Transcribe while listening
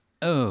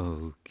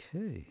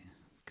Okay.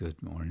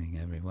 Good morning,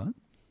 everyone.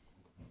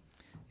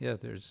 Yeah,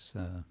 there's,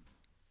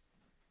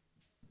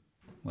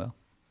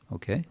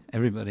 okay.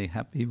 Everybody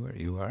happy where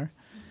you are?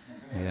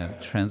 Yeah,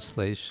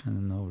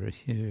 translation over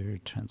here,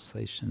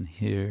 translation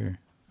here.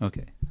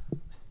 Okay.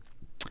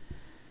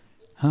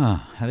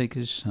 Hare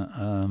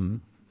Krishna.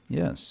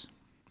 Yes.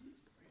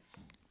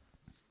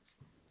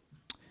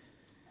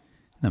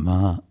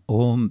 Nama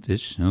Om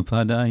Vishnu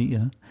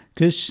Padaya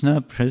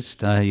Krishna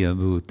Prestaya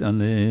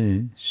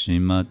Bhutale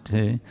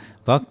Srimate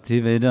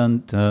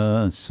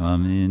Bhaktivedanta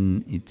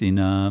Swamin Iti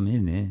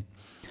Namine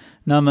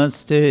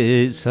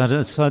Namaste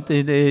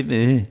Saraswati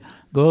Devi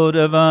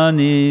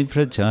Gauravani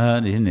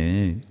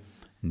Pracharine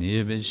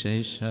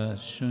Nirvishesha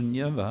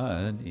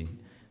Shunyavadi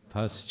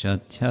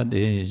Paschatya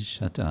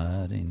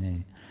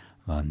Deshatarine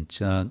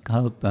Vancha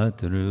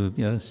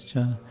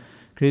Kalpatarubhyascha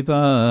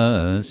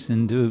Kripa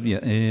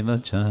Sindhubhya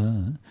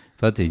Evacha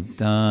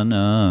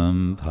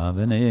Patitanam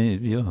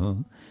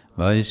Pavanebhyo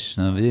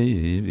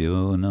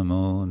Vaishnavebhyo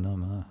Namo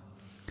Namah.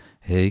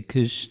 Hey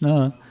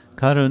Krishna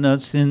Karuna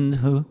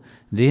Sindhu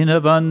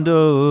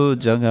Dinabandhu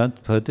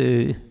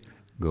Jagatpate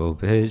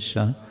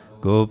Gopesha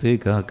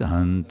Gopika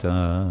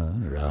Kanta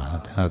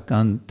Radha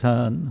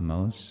Kanta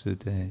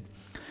Namosute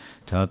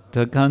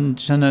Tapta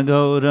Kanchana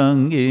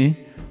Gaurangi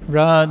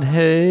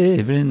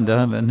Radhe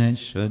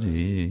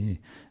Vrindavaneshwari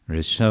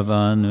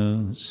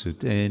Rishabhanu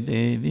Sute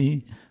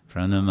Devi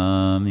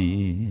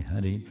Pranamami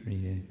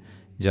Haripriye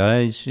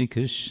Jai Shri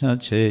Krishna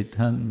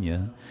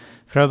Chaitanya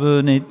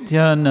Prabhu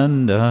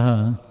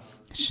Nityananda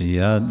Shri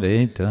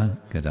Advaita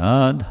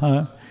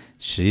Gadadhar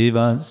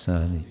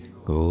Shivasari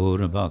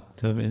Gaura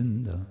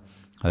Bhaktavinda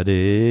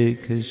Hare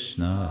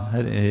Krishna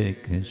Hare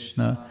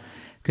Krishna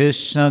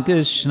Krishna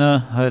Krishna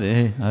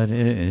Hare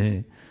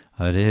Hare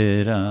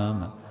Hare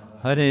Rama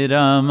Hare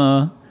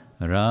Rama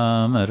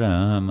Rama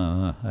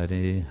Rama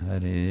Hare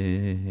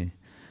Hare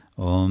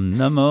Om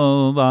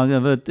Namo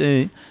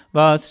Bhagavate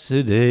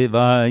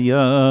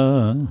Vasudevaya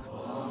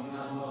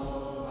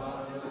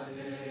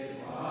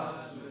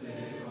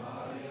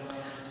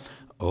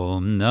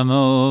Om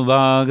Namo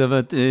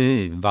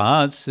Bhagavate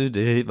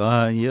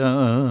Vasudevaya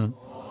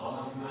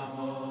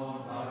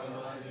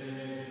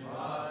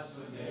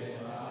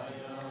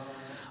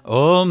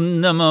Om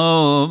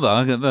Namo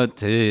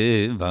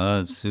Bhagavate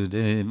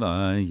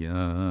Vasudevaya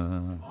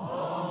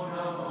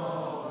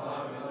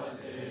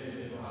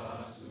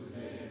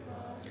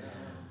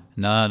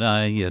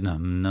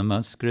Narayanam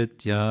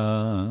Namaskritya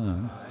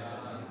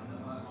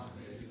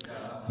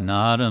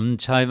Naram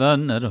Chaiva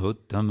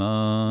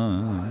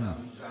Narottamam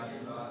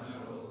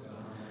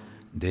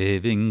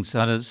Deving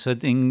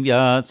Saraswating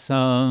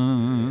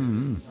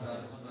Vyasam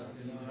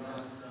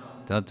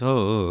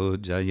Tato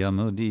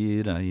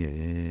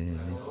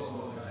Jayamudirayet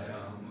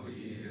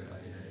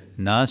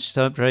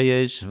Nashta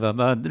Prayesh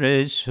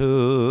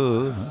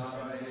Vabhadreshu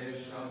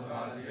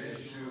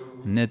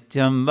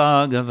Nityam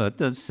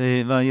Bhagavata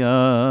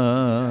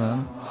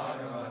Sevaya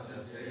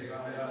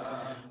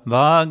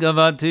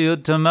Bhagavati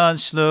Uttama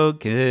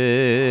Shloke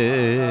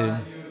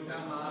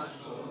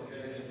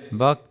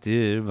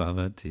Bhaktir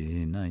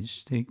Bhavati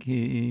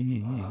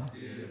Naishtiki.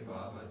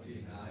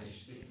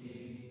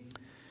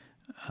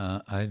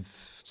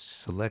 I've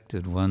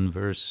selected one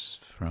verse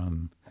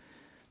from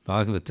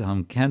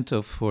Bhagavatam,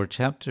 Canto 4,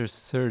 Chapter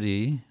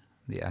 30,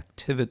 the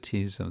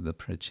activities of the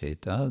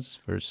Prachetas,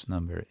 verse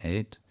number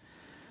 8.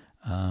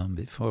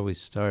 Before we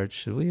start,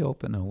 should we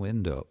open a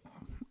window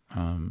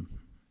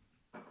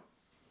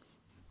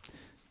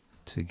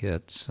to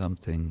get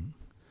something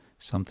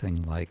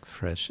like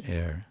fresh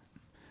air?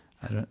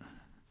 I don't.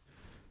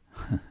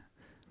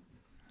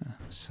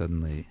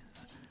 Suddenly,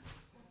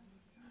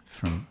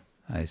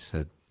 I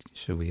said,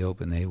 should we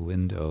open a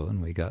window?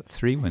 And we got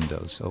 3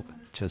 windows open.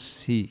 Just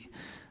see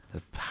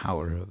the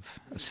power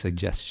of a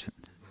suggestion.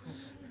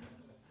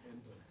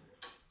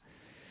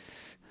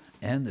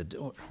 And the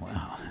door,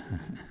 wow.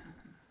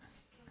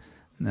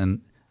 And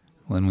then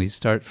when we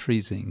start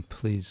freezing,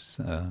 please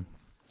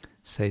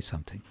say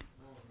something.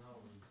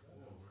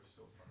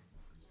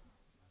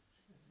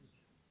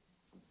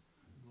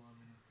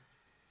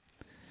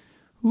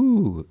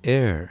 Ooh,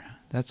 air.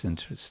 That's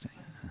interesting.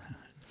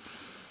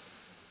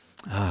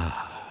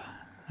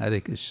 Hare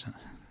Krishna.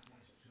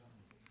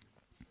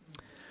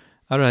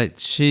 All right.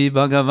 Shri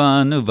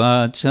Bhagavan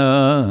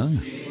Uvacha.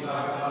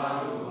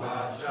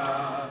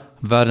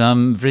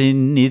 Varam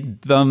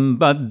Vrinidvam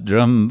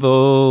Bhadram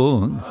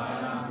Vo.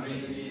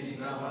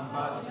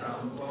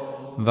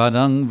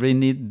 Varam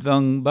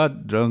Vrinidvam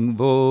Bhadram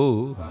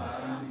Vo.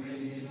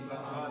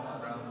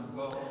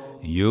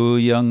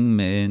 Yuyang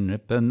Me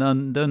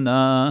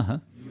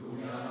Nripanandana.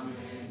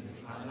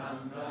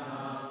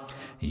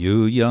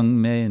 Yuyang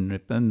Me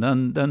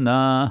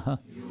Nripanandana.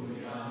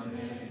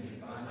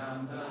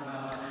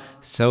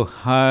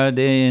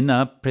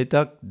 Sauhardena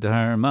Pritak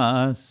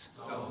Dharmas.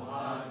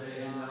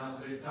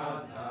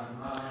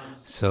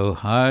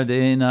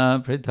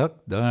 Sauhardena Pritak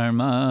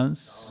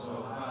Dharmas.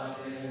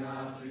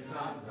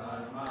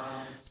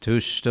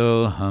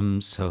 Tushto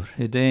Ham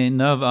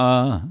Sauhridena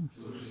Va.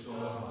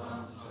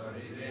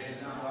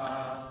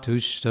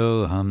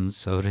 Tushto ham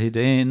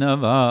sohridena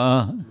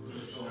va.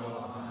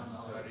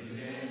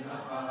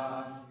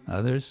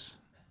 Others?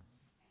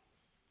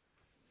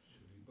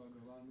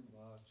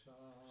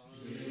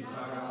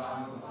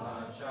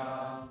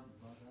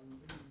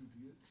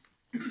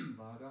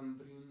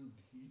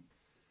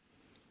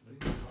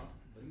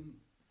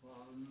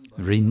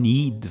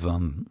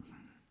 Vrinidvam.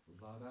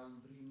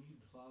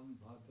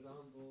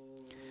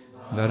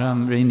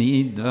 Varam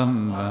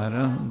vrinidvam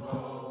varam.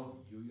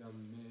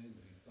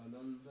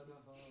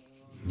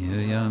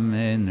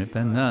 Yuyame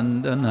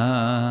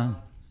nripanandana.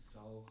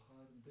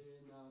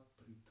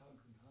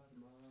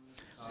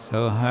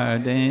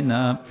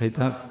 Sauhardena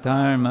pritak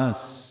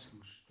dharmas.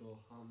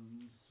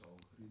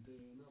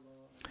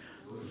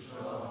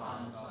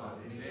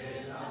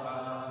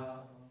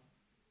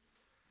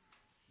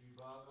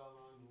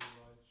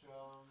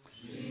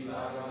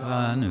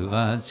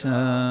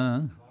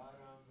 Vanuvacha.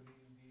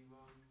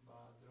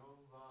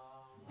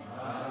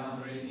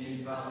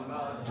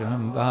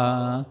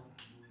 Jamba.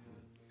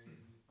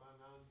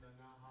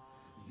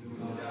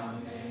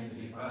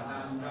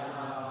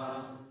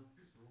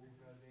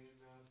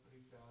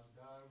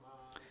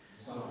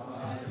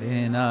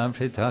 Dena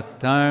pritak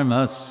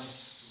dharmas.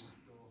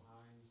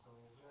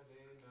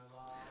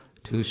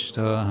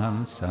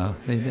 Tushtoham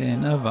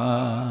sahridena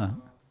va.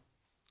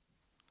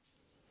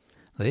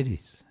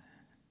 Ladies.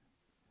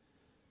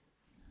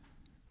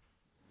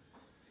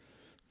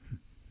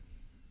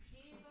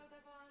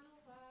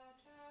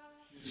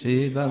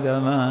 Shri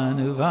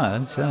Bhagavanu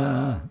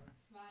Vacha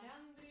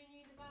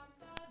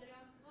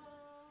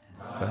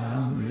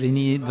Varam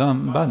Vrinidvam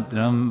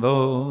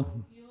Bhadrambo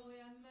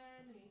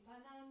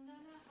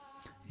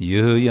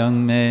Yuyang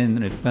Men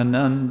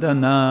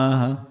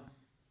Ripanandana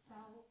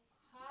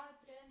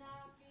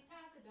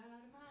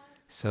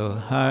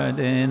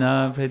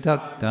Sauhardena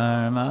Pritak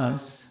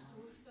Dharmas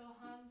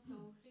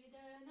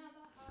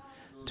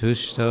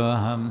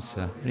Tushtoham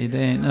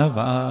Sahridena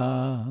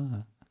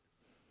Va.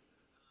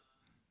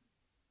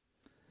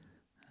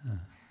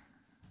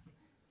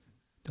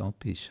 Don't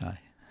be shy.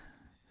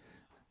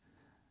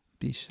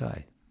 Be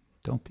shy.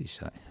 Don't be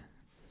shy.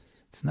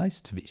 It's nice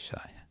to be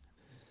shy.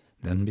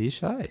 Then be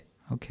shy.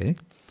 Okay.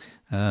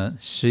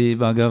 Shri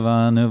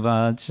Bhagavanu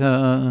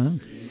Vacha.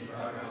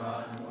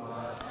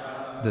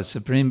 The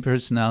Supreme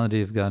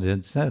Personality of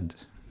Godhead said.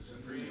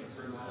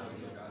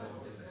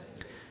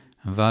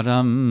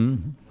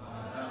 Varam.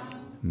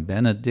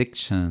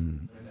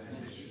 Benediction.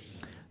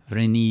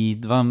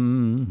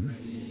 Vrinidvam.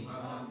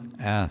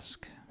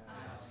 Ask.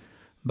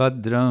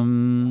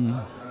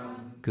 Bhadram,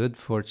 good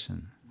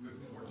fortune.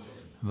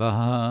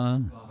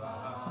 Vaha,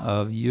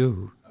 of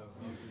you.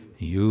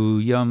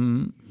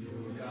 Yuyam,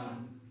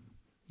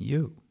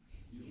 you.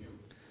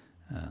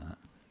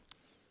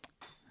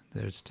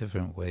 There's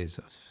different ways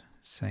of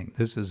saying.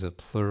 This is a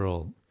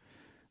plural.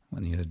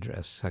 When you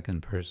address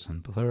second person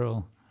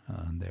plural,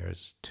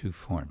 there's two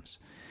forms.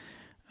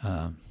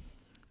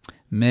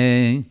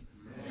 Me,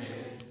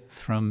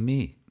 from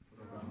me.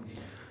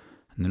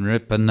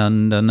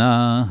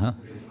 Nripanandana.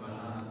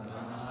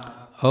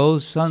 O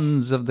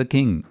sons of the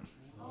king,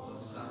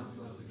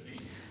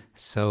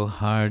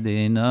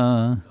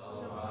 Sauhardena,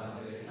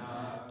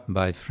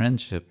 by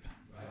friendship,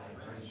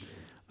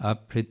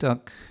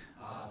 Apritak,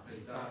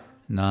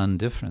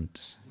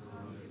 non-different,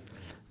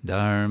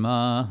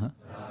 Dharma,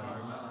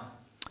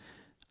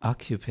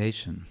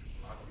 occupation,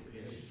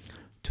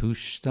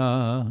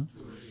 Tushta,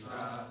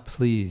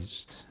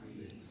 pleased,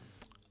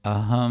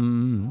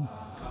 Aham,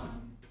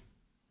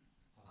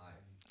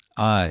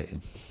 I.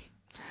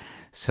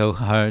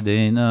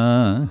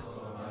 Sauhardena,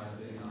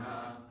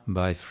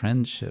 by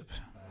friendship.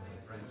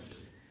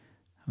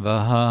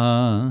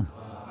 Vaha,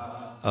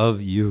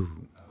 of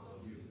you.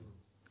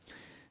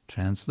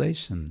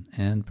 Translation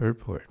and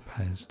purport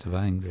by His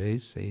Divine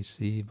Grace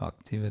A.C.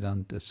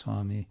 Bhaktivedanta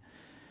Swami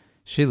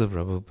Srila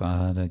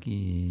Prabhupada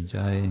Ki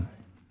Jai.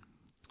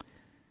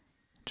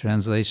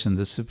 Translation: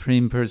 The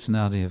Supreme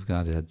Personality of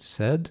Godhead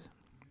said,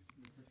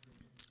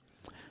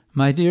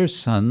 My dear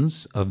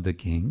sons of the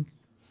King,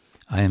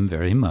 I am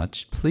very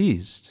much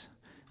pleased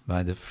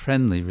by the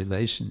friendly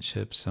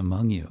relationships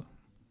among you.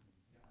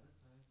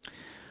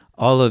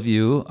 All of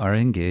you are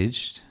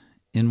engaged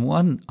in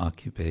one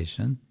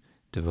occupation,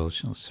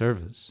 devotional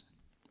service.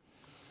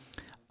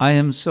 I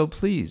am so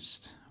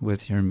pleased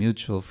with your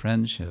mutual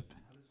friendship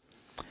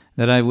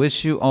that I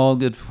wish you all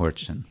good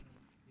fortune.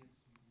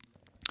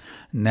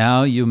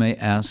 Now you may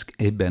ask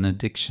a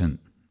benediction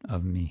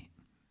of me.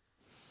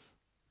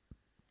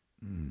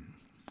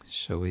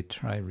 Shall we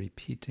try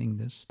repeating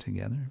this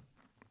together?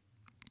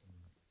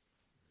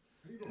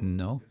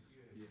 No?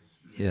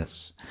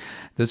 Yes.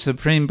 The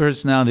Supreme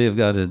Personality of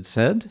Godhead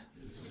said,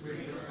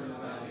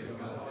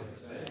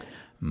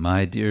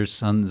 My dear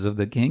sons of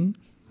the King,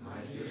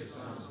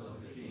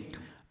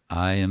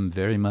 I am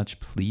very much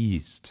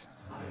pleased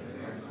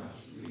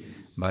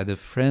by the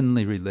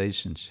friendly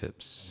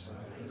relationships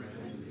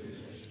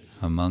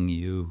among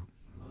you.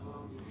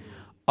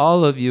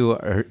 All of you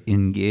are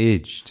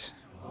engaged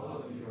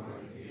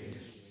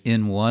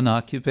in one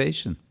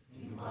occupation,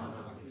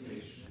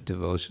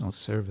 devotional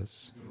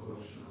service.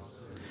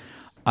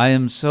 I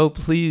am so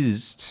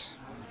pleased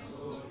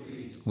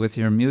with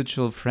your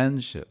mutual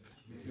friendship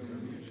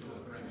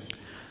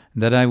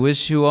that I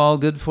wish you all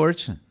good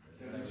fortune.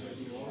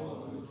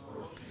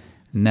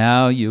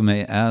 Now you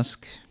may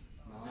ask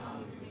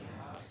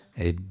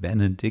a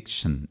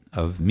benediction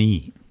of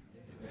me.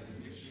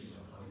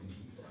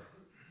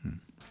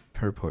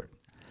 Purport.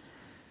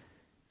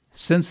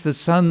 Since the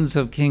sons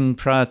of King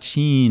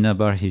Prachina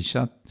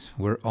Barhishat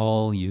were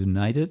all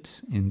united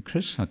in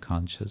Krishna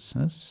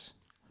consciousness,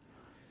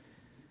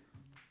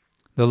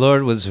 the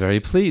Lord was very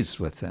pleased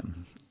with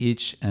them.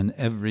 Each and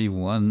every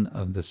one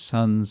of the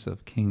sons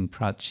of King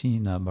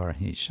Prachina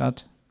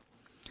Barhishat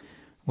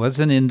was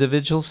an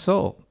individual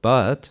soul,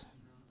 but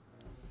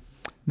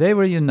they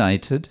were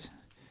united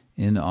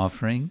in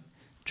offering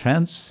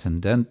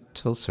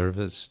transcendental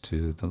service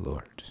to the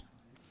Lord.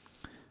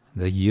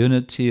 The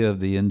unity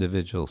of the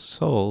individual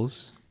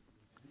souls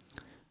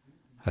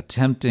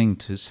attempting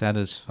to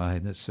satisfy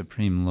the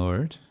Supreme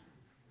Lord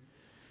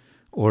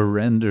or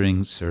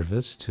rendering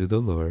service to the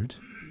Lord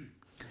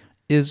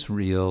is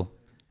real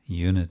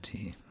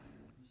unity.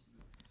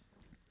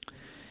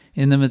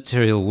 In the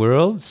material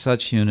world,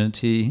 such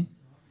unity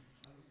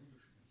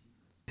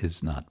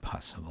is not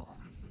possible.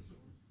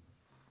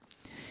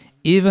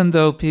 Even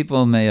though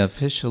people may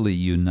officially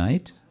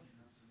unite,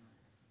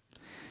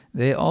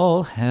 they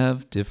all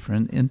have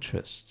different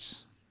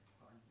interests.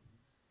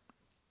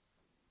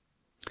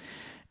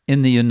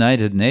 In the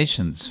United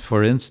Nations,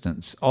 for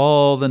instance,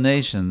 all the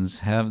nations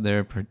have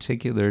their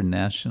particular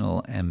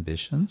national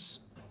ambitions,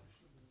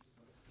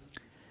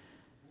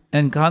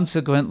 and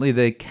consequently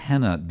they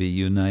cannot be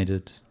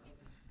united.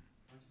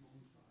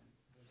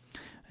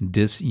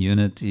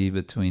 Disunity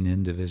between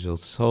individual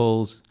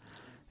souls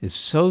is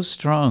so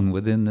strong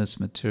within this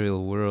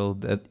material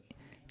world that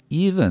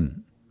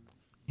even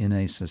in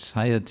a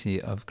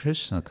society of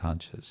Krishna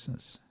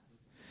consciousness,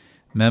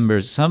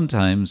 members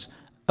sometimes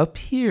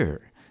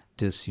appear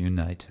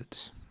disunited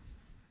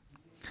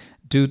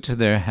due to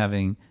their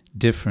having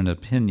different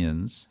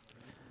opinions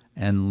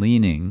and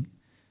leaning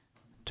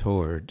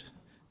toward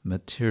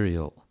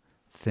material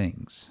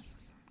things.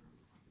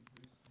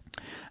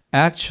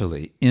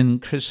 Actually, in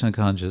Krishna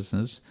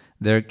consciousness,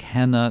 there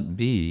cannot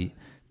be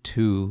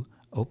two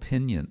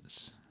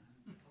opinions.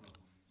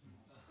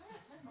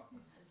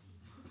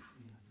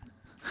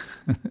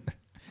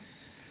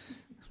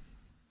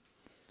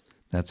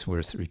 That's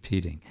worth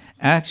repeating.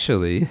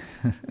 Actually,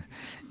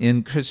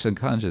 in Krishna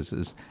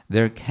consciousness,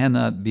 there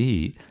cannot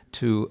be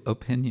two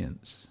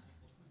opinions.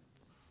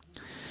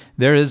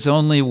 There is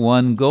only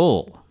one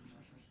goal: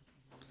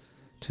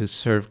 to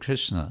serve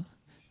Krishna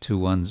to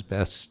one's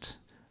best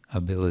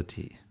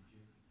ability.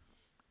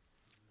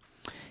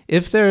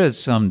 If there is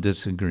some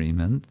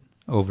disagreement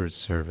over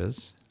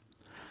service,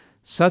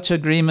 such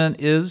agreement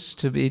is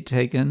to be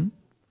taken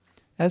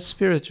as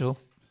spiritual.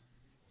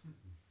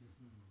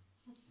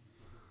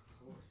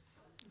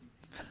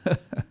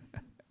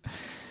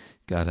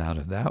 Got out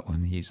of that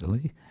one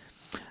easily.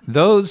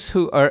 Those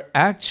who are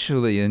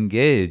actually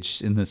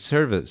engaged in the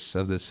service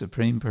of the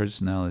Supreme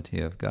Personality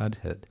of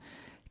Godhead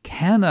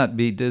cannot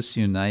be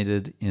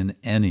disunited in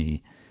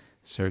any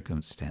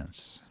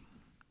circumstance.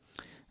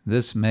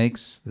 This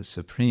makes the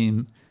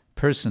Supreme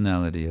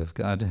Personality of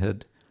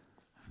Godhead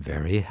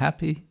very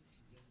happy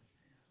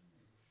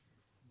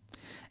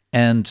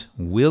and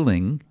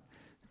willing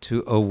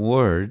to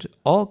award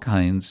all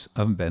kinds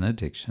of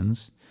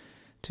benedictions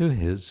to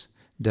his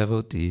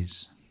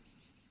devotees.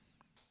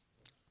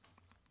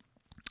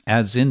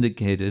 As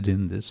indicated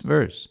in this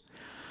verse,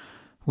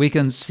 we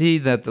can see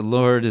that the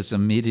Lord is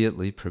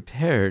immediately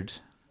prepared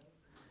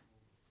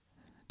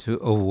to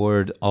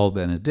award all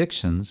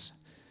benedictions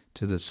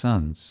to the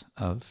sons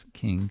of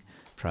King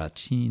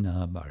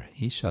Prachina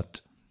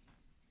Barhishat.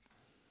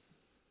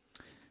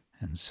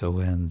 And so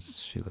ends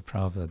Srila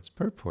Prabhupada's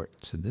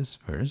purport to this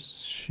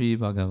verse. Sri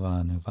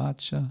Bhagavan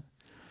Uvacha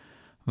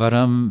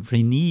Varam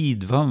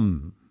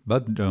Vrinidvam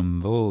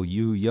Bhadram Vo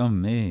Yuyam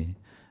Me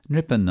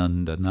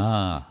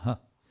Nripanandana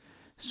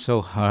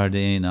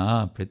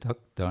Sohardena Pritak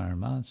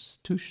Dharmas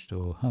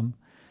Tushtoham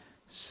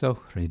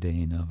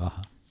Sohridena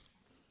Vaha.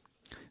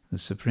 The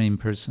Supreme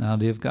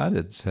Personality of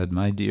Godhead said,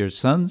 "My dear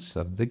sons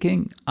of the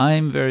King,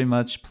 I'm very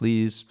much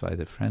pleased by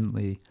the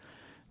friendly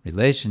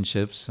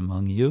relationships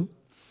among you.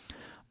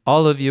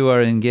 All of you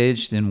are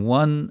engaged in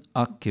one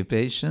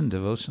occupation,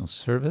 devotional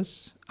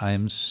service. I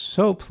am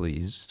so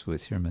pleased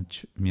with your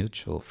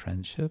mutual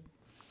friendship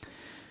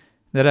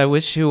that I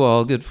wish you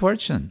all good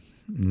fortune.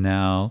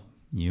 Now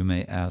you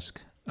may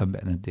ask a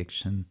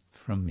benediction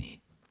from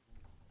me.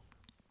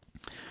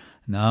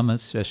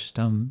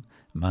 Namasreshtam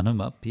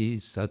manamapi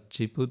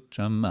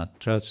satchiputram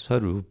atra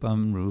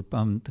sarupam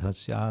rupam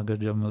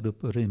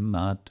tasyagajamurupurim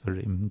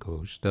maturim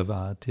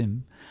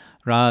goshtavatim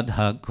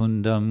radha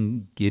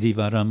kundam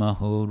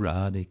girivaramaho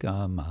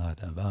radhika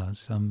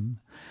madhavasam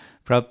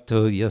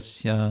prapto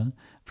yasya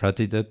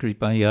pratita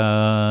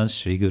kripaya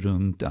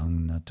shrigurung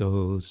tang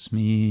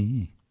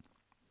natosmi."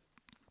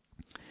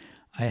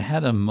 I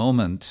had a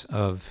moment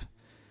of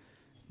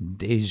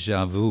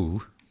deja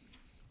vu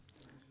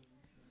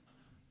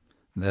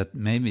that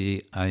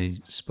maybe I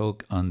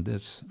spoke on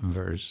this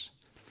verse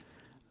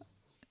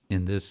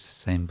in this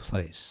same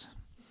place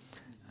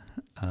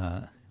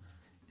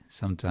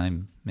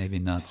sometime maybe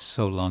not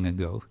so long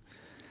ago.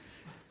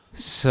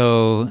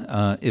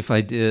 So if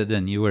I did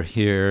and you were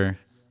here,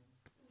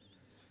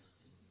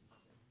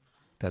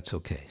 that's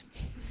okay.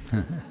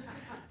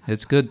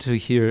 It's good to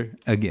hear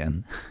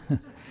again.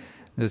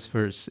 This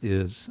verse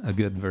is a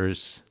good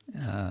verse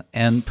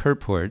and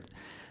purport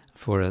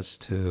for us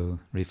to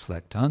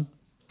reflect on.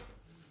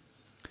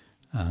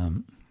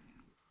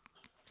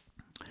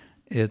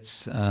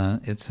 It's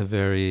a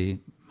very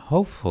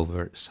hopeful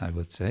verse, I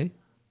would say.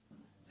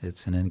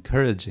 It's an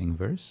encouraging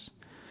verse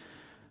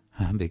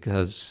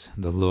because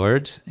the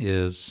Lord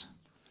is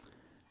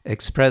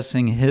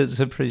expressing His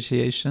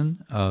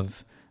appreciation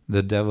of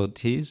the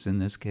devotees, in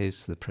this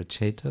case the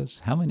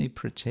prachetas. How many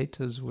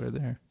prachetas were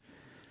there?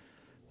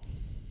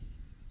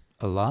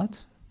 A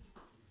lot?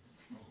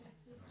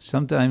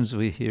 Sometimes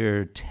we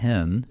hear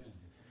 10.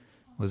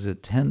 Was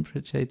it 10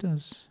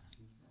 prachetas?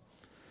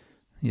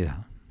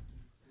 Yeah.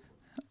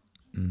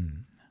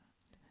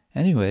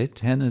 Anyway,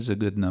 10 is a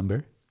good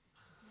number.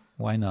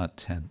 Why not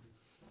 10?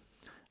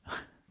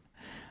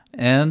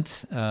 And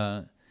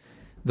the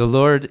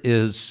Lord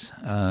is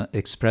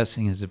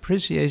expressing His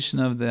appreciation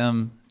of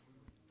them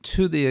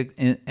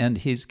and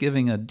He's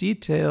giving a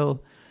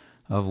detail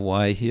of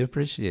why He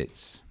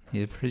appreciates.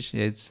 He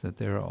appreciates that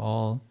they're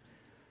all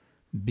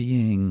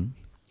being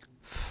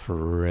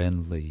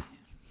friendly.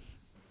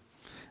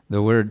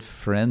 The word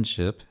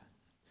friendship,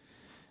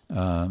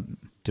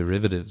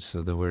 derivatives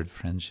of the word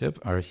friendship,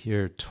 are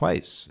here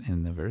twice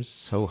in the verse.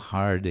 So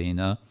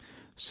hardena,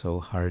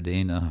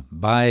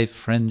 by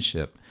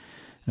friendship.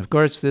 And of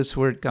course, this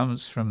word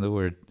comes from the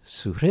word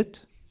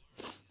suhrit.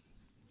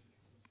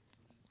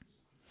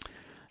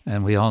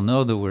 And we all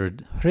know the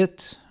word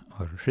hrit,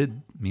 or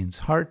hrid means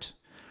heart,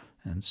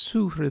 and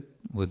suhrit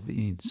would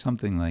be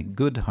something like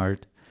good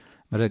heart,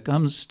 but it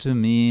comes to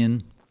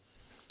mean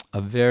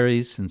a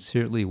very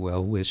sincerely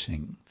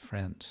well-wishing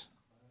friend.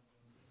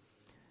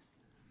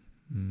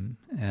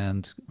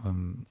 And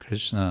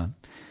Krishna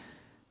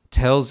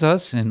tells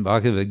us in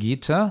Bhagavad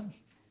Gita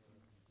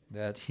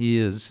that He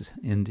is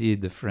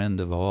indeed the friend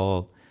of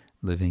all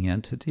living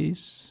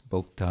entities,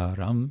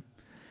 Bhoktaram,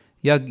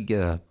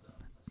 Yagya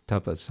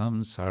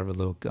Tapasam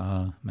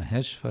Sarvaloka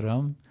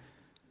Maheshwaram,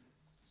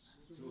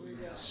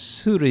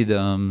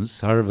 Suridam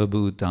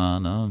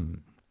Sarvabhutanam.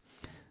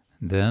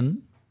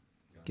 Then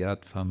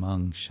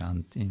Gyatfamang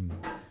Shantim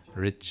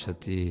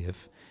Richati.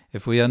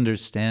 If we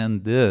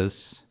understand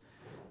this,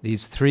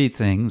 these three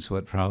things,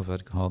 what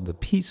Prabhupada called the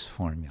peace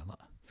formula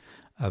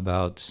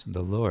about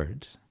the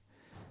Lord,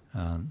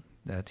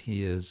 that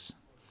He is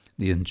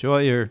the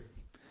enjoyer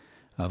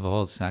of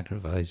all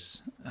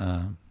sacrifice,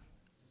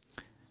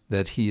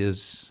 that He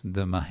is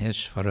the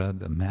Maheshvara,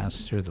 the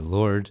Master, the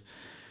Lord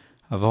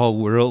of all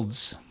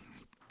worlds,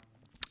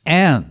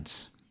 and,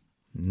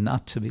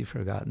 not to be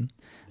forgotten,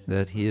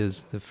 that He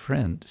is the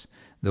friend,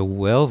 the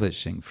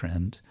well-wishing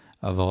friend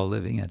of all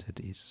living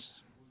entities.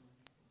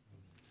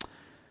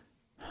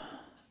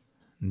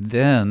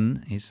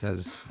 Then, he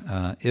says,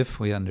 if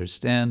we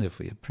understand, if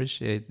we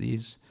appreciate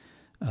these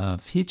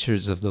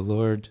features of the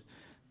Lord,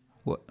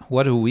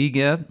 what do we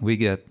get? We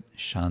get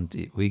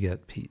shanti, we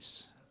get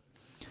peace.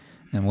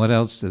 And what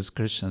else does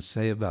Krishna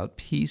say about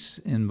peace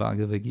in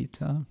Bhagavad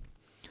Gita?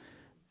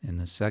 In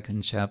the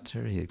second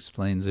chapter, he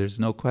explains there's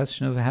no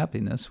question of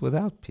happiness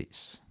without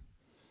peace.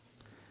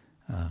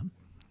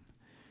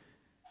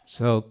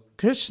 So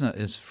Krishna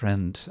is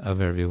friend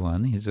of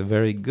everyone. He's a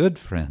very good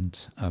friend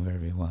of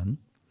everyone.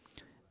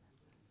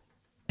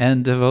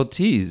 And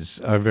devotees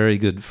are very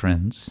good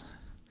friends,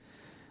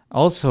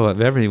 also of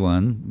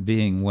everyone,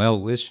 being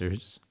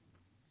well-wishers.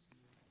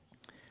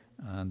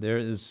 There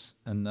is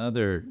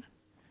another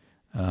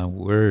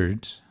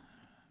word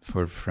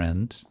for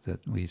friend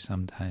that we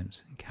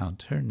sometimes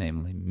encounter,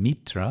 namely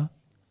mitra.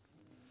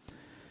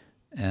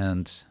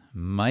 And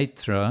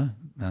maitra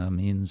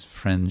means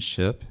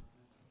friendship.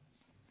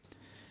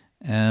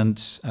 And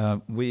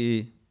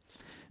we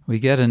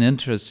get an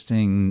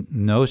interesting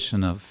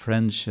notion of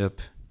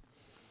friendship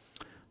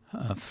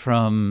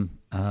from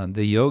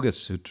the Yoga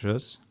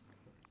Sutras,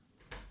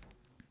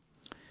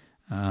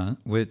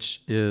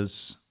 which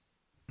is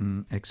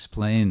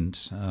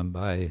explained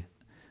by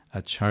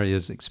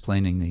Acharyas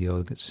explaining the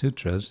Yoga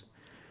Sutras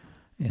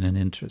in an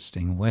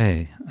interesting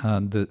way.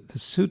 The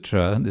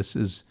sutra, this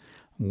is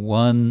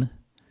one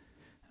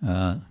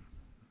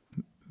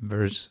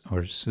verse,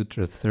 or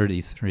Sutra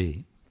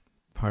 33,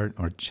 part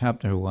or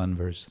chapter 1,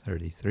 verse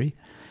 33.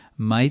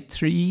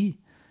 Maitri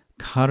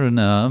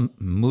karuna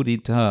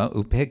mudita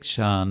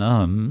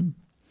upekshanam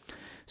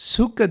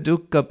sukha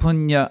dukkha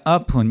punya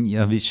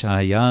apunya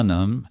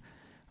vishayanam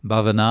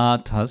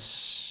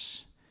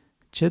bhavanatas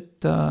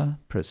chitta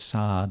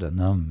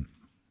prasadanam.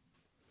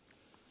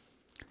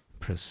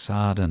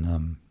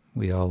 Prasadanam.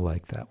 We all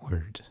like that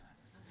word.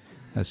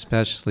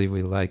 Especially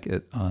we like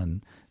it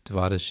on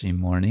Dvadashi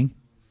morning.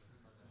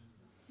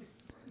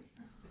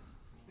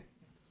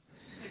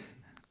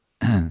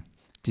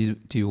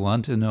 Do you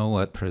want to know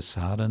what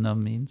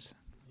prasadanam means?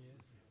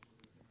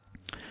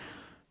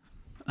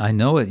 I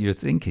know what you're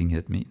thinking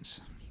it means.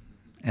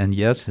 And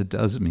yes, it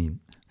does mean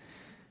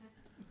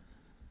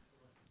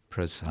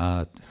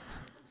prasad,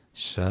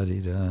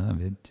 sharira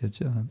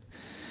vidyajan.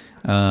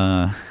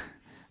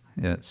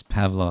 Yes,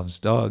 Pavlov's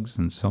dogs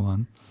and so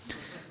on.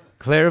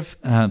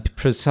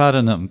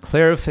 Prasadanam,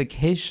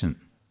 clarification,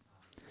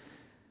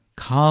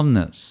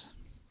 calmness,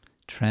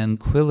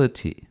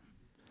 tranquility,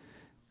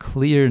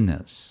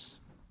 clearness.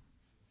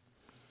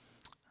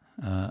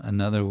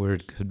 Another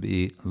word could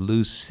be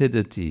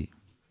lucidity,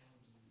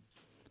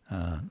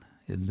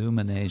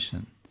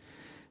 illumination.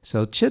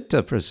 So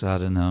chitta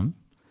prasadanam,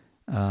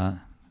 the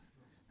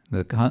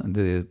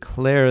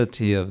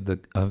clarity of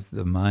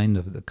the mind,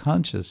 of the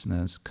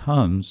consciousness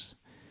comes.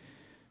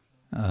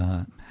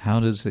 How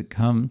does it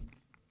come?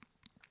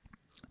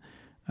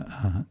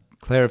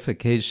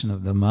 Clarification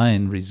of the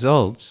mind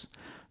results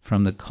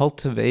from the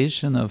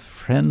cultivation of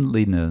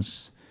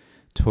friendliness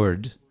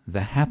toward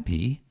the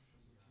happy,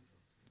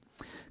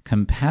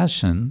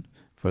 compassion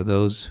for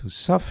those who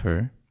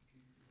suffer,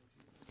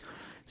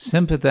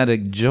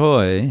 sympathetic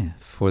joy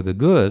for the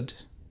good,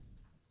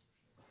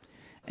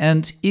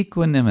 and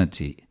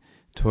equanimity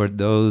toward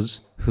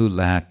those who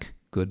lack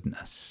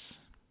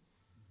goodness.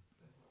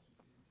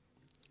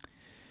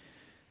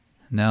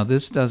 Now,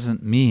 this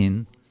doesn't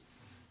mean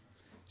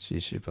Shri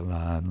Shri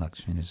Prahlad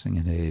Lakshmi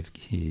Nrsimhadev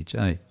Ki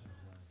Jai. It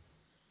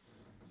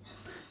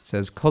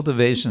says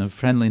cultivation of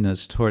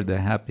friendliness toward the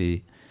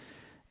happy,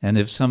 and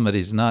if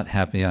somebody's not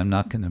happy, I'm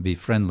not going to be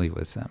friendly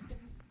with them.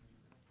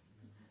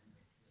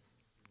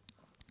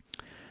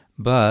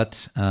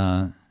 But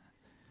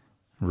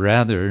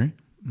rather,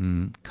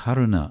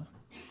 karuna,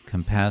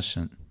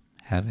 compassion,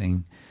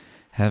 having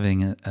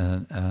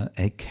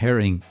a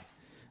caring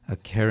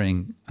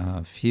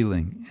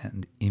feeling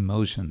and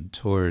emotion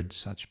toward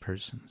such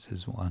persons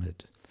is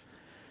wanted.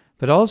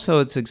 But also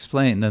it's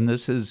explained, and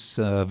this is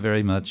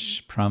very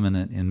much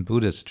prominent in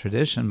Buddhist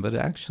tradition, but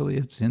actually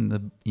it's in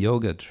the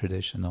yoga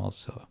tradition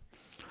also,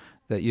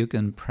 that you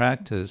can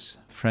practice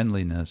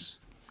friendliness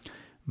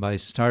by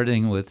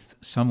starting with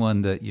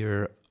someone that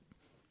you're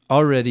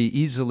already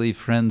easily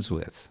friends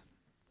with,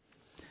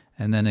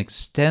 and then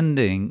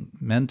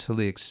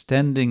mentally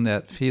extending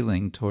that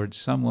feeling towards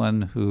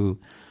someone who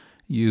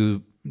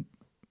you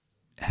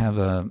have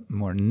a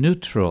more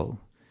neutral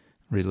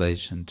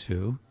relation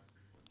to.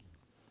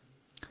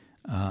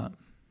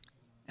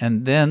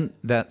 And then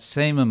that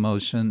same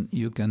emotion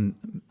you can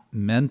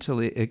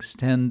mentally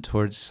extend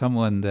towards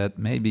someone that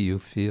maybe you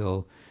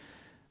feel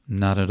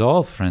not at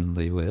all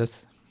friendly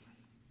with,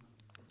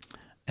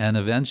 and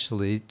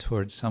eventually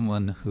towards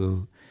someone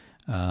who,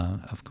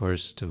 of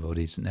course,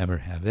 devotees never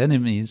have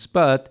enemies,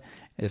 but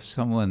if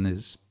someone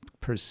is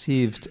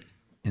perceived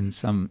in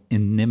some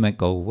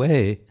inimical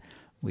way,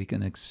 we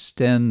can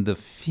extend the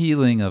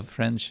feeling of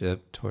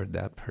friendship toward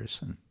that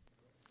person.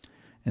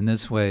 In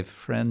this way,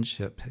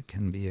 friendship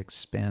can be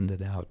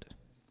expanded out.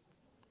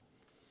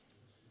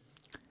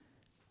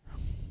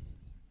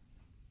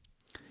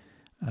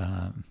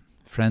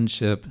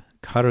 Friendship,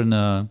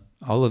 karuna,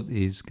 all of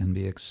these can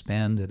be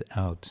expanded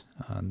out.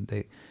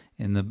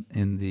 In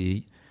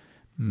the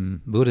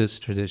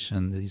Buddhist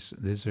tradition,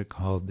 these are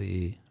called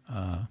the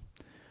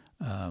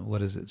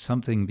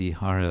something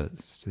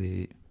viharas,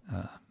 the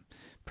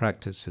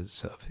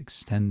practices of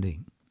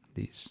extending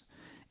these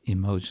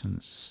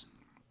emotions,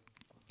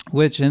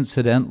 which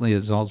incidentally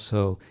is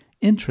also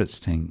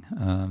interesting.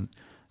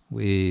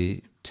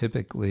 We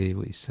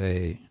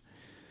say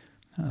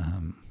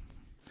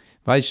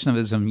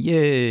Vaishnavism,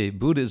 yay,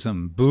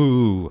 Buddhism,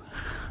 boo.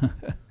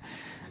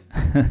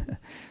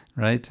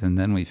 Right? And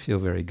then we feel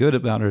very good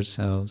about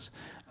ourselves.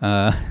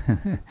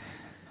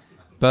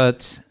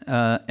 But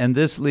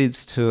this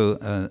leads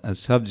to a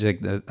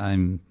subject that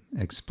I'm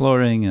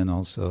exploring and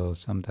also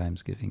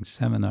sometimes giving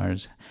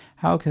seminars.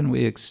 How can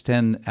we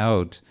extend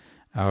out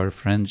our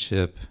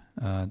friendship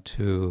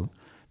to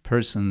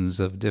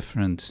persons of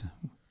different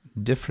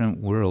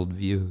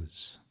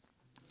worldviews?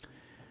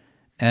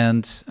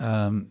 And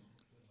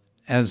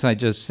as I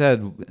just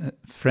said,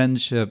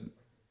 friendship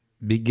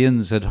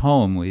begins at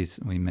home,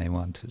 we may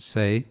want to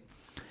say.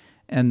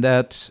 And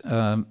that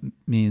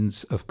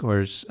means, of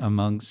course,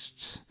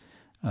 amongst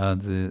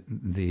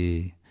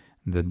the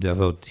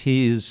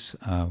devotees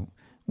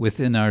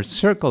within our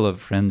circle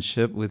of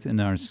friendship, within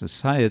our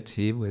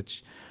society,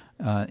 which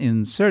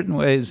in certain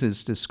ways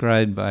is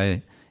described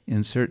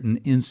in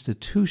certain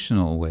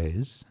institutional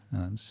ways.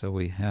 So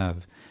we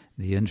have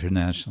the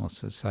International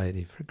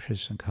Society for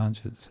Krishna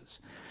Consciousness.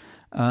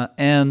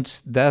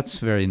 And that's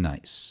very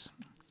nice.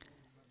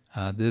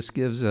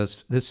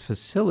 This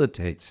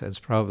facilitates, as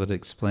Prabhupada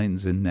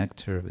explains in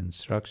Nectar of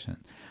Instruction,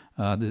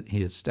 that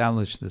he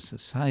established the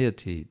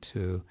society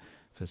to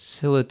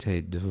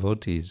facilitate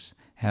devotees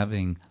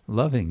having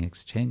loving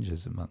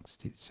exchanges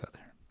amongst each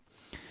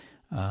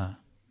other.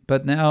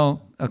 But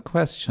now a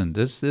question,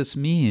 does this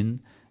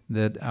mean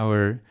that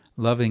our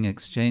loving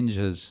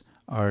exchanges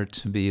are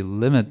to be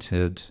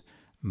limited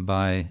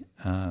by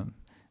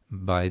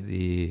by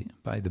the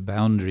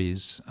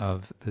boundaries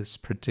of this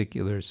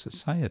particular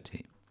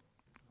society?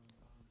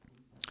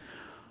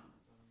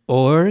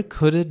 Or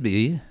could it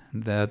be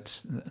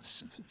that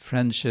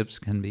friendships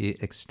can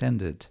be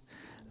extended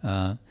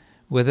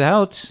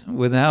without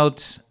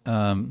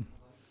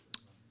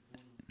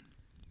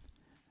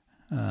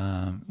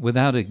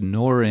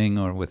ignoring,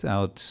 or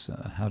without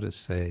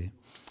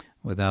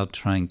without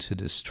trying to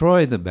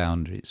destroy the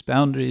boundaries?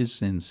 Boundaries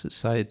in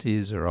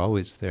societies are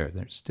always there.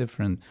 There's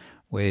different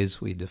ways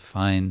we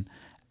define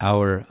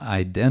our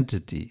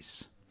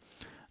identities,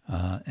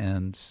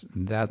 and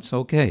that's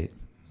okay.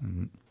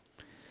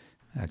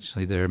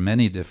 Actually, there are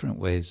many different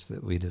ways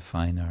that we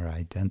define our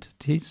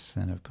identities,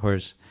 and of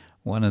course,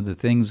 one of the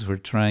things we're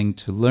trying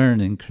to learn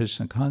in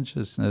Krishna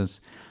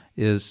consciousness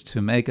is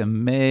to make a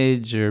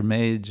major,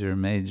 major,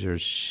 major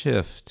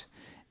shift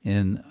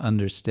in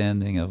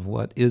understanding of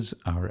what is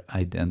our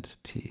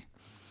identity.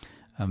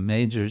 A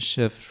major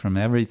shift from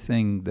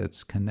everything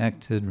that's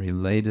connected,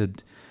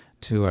 related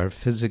to our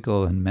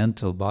physical and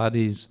mental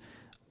bodies,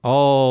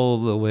 all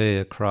the way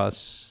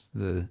across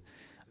the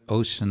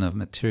ocean of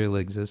material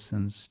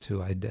existence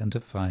to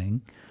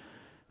identifying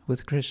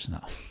with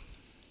Krishna.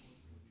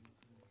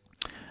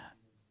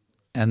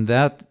 And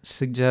that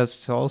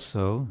suggests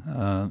also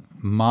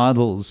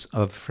models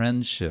of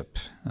friendship.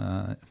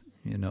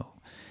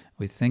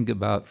 We think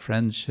about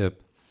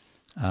friendship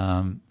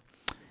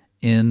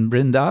in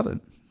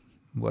Vrindavan.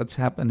 What's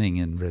happening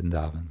in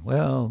Vrindavan?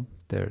 Well,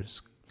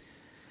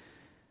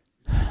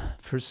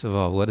 first of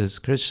all, what is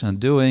Krishna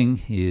doing?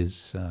 He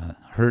is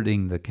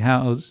herding the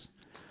cows.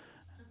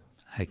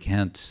 I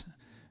can't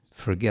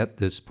forget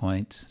this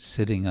point,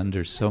 sitting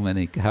under so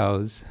many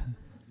cows.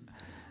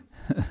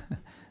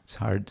 It's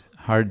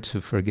hard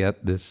to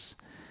forget this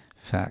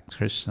fact.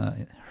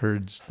 Krishna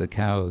herds the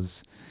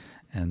cows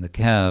and the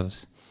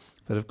calves.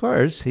 But of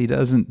course, he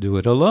doesn't do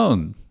it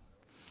alone.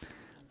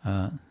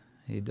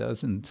 He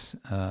doesn't,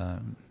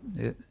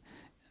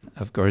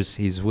 of course,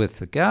 he's with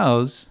the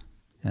cows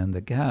and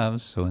the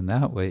calves, so in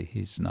that way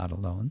he's not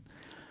alone.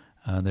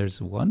 There's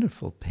a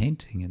wonderful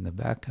painting in the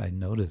back I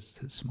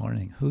noticed this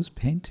morning. Whose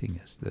painting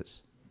is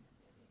this?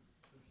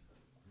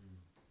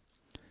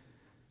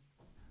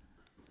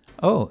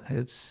 Oh,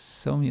 it's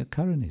Soumya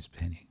Karani's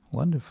painting.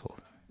 Wonderful.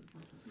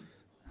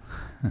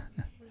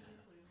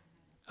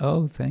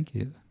 Oh, thank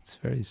you. It's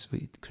very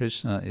sweet.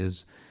 Krishna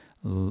has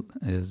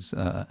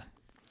a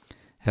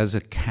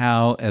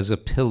cow as a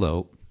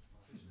pillow.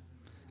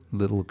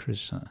 Little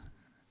Krishna.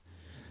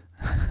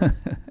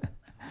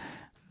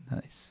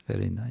 Nice,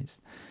 very nice.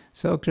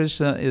 So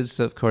Krishna is,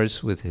 of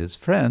course, with his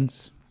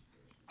friends.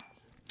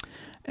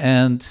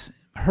 And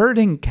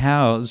herding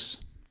cows,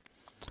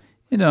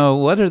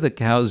 what are the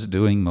cows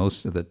doing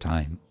most of the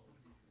time?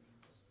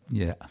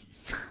 Yeah.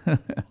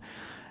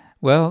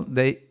 Well,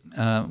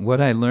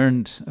 what I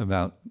learned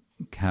about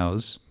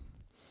cows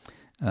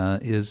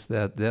is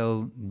that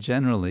they'll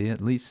generally, at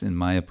least in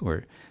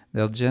Mayapur,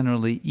 they'll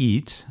generally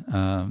eat,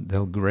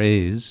 they'll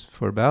graze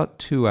for about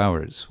 2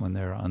 hours when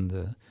they're on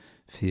the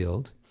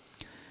field.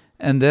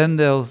 And then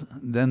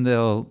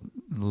they'll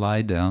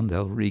lie down,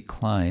 they'll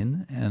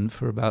recline, and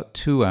for about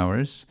 2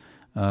 hours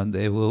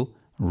they will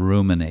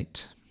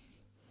ruminate,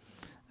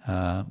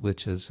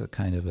 which is a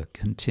kind of a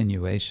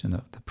continuation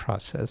of the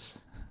process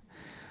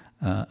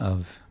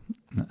of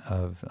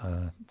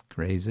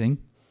grazing.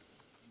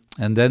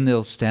 And then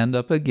they'll stand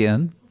up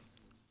again,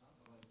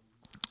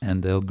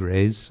 and they'll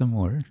graze some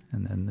more,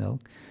 and then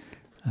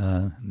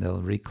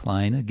they'll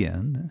recline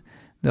again.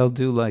 They'll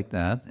do like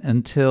that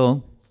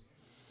until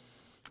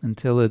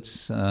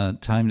it's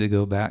time to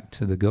go back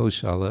to the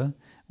Goshala,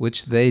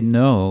 which they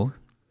know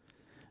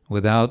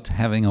without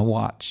having a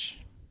watch.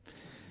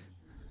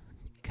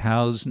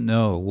 Cows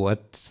know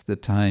what's the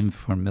time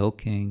for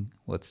milking,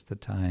 what's the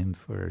time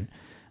for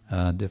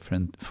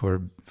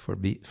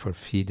for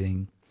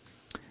feeding.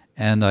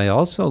 And I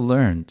also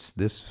learned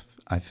this.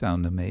 I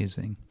found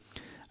amazing.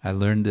 I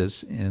learned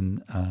this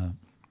in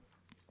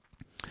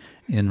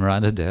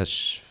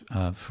Radhadesh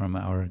from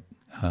our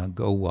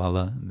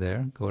Gowala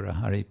there,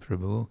 Gaurahari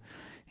Prabhu.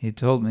 He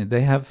told me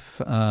they have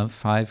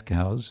 5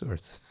 cows, or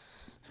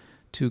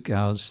 2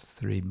 cows,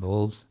 3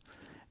 bulls,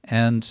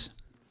 and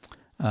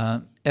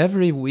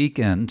every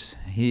weekend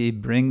he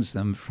brings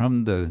them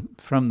from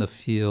the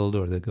field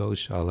or the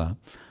Goshala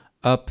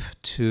up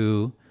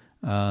to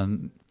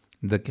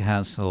the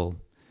castle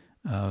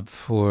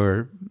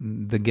for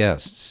the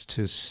guests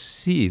to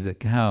see the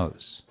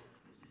cows.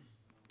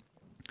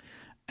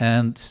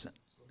 And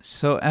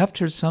so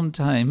after some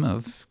time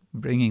of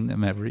bringing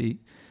them every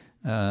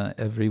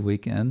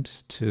weekend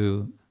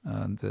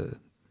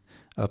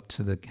up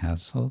to the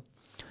castle,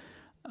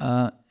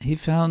 he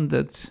found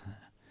that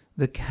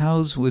the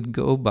cows would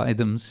go by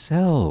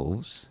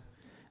themselves,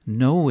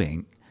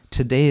 knowing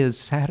today is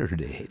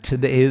Saturday,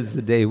 today is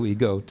the day we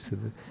go to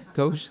the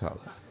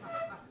Goshala.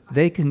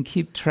 They can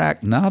keep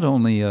track not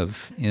only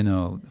of,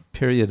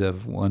 period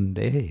of one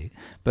day,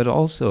 but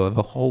also of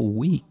a whole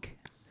week.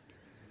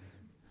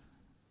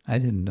 I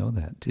didn't know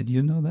that. Did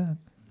you know that?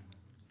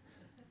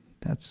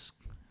 That's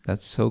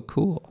That's so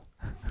cool.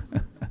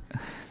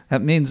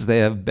 That means they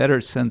have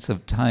better sense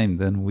of time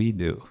than we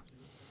do.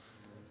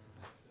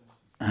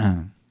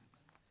 How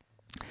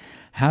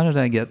did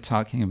I get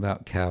talking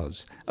about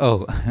cows?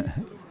 Oh,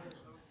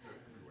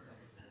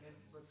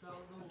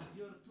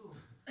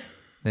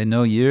 they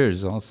know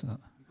years also.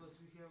 Because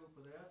we have a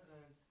podiatra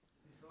and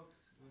this ox,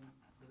 when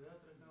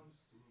podiatra comes,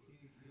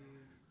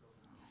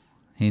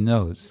 He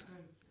knows.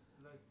 different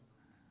like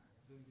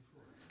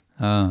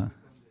than before.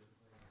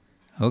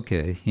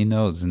 Okay, he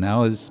knows.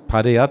 Now is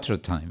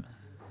Padayatra time.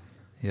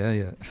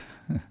 Yeah.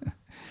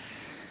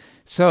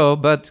 So,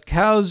 but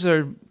cows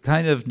are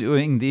kind of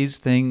doing these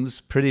things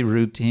pretty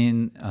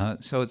routine.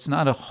 So it's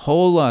not a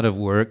whole lot of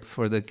work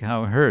for the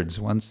cow herds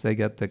once they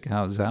get the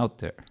cows out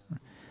there.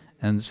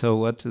 And so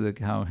what do the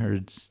cow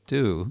herds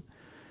do?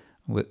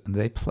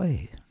 They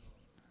play.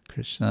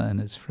 Krishna and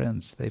his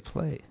friends, they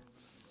play.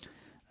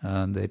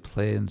 They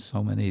play in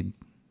so many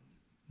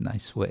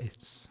nice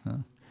ways.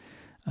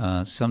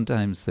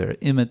 Sometimes they're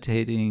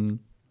imitating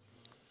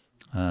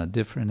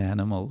different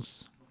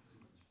animals.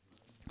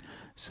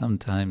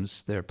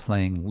 Sometimes they're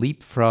playing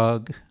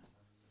leapfrog.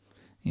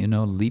 You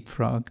know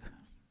leapfrog?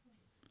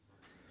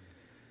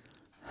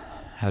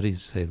 How do you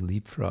say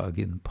leapfrog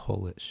in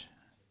Polish?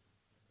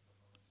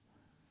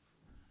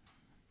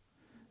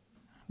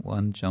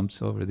 One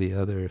jumps over the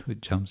other, who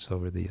jumps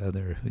over the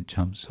other, who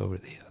jumps over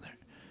the other.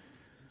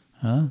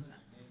 Huh?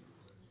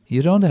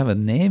 You don't have a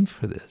name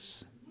for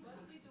this.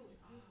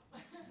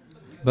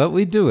 But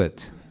we do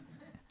it.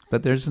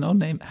 But there's no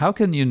name. How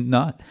can you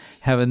not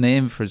have a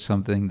name for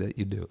something that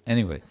you do?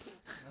 Anyway.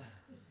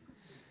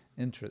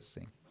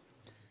 Interesting.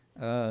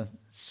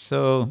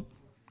 So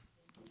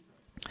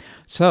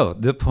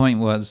the point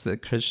was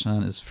that Krishna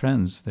and his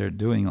friends, they're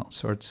doing all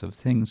sorts of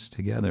things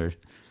together.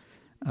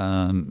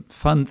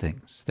 Fun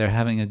things. They're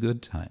having a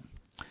good time.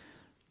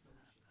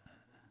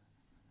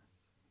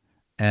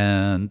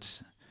 And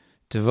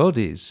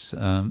devotees,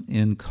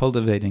 in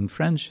cultivating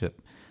friendship,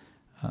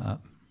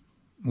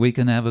 we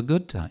can have a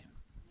good time.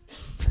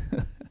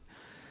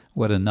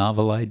 What a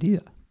novel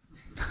idea.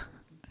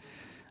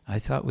 I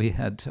thought we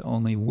had to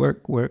only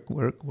work.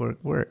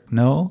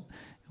 No,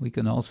 we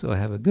can also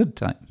have a good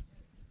time.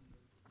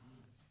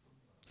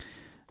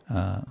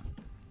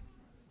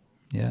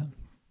 Yeah.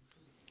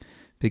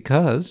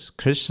 Because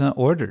Krishna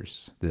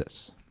orders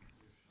this.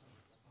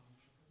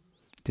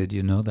 Did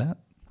you know that?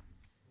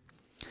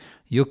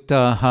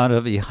 Yukta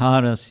hara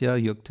viharasya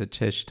yukta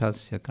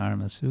cheshtasya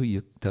karmasu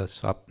yukta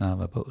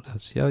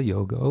swapnavabodhasya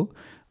yogo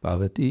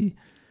bhavati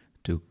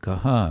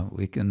dukkha.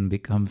 We can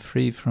become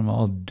free from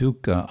all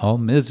dukkha, all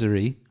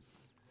misery,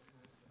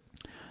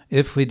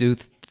 if we do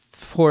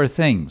four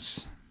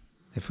things.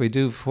 If we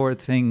do four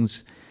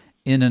things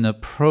in an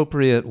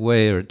appropriate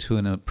way or to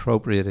an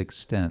appropriate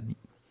extent.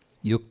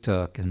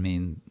 Yukta can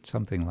mean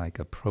something like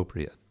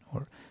appropriate,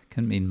 or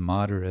can mean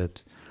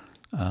moderate.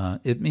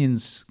 It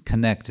means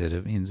connected,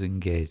 it means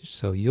engaged.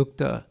 So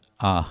yukta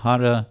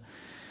ahara,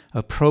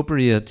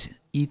 appropriate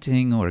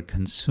eating or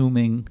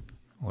consuming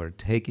or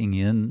taking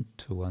in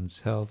to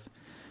oneself.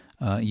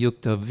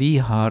 Yukta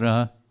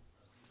vihara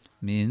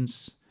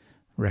means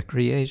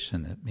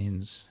recreation. It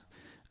means,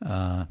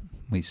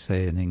 we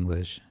say in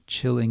English,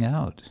 chilling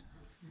out.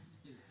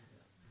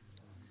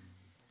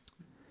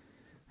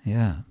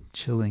 Yeah,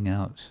 chilling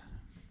out.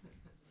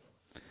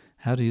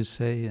 How do you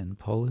say in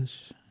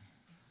Polish?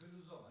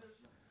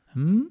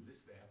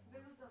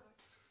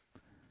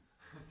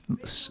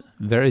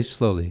 Very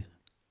slowly.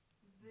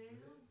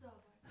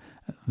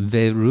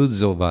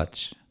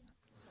 Wyluzować.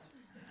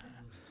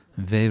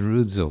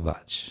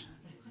 Wyluzować.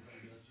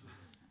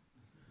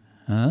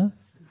 Huh?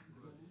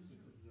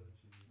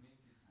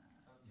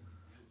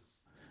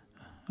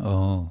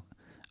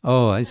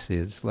 Oh, I see.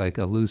 It's like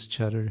a loose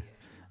cheddar.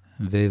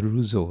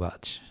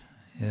 Wyluzować.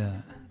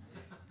 Yeah.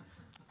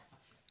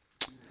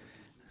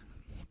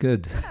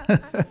 Good.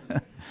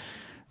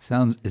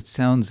 It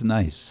sounds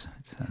nice.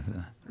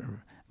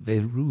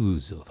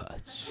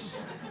 Wyluzować.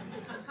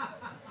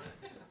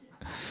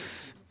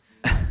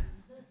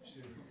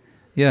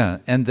 Yeah,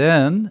 and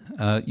then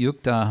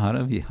yukta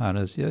hara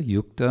viharasya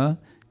yukta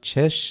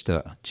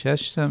cheshta.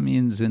 Cheshta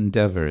means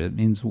endeavor. It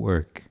means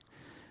work.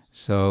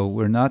 So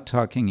we're not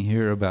talking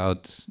here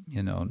about,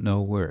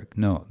 no work.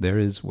 No, there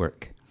is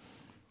work.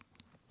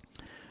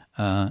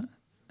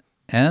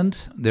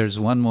 And there's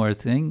one more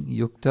thing,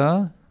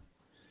 yukta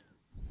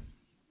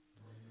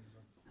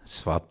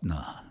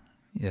swapna.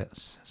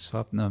 Yes,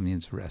 swapna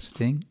means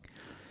resting.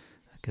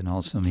 It can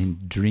also mean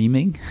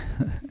dreaming,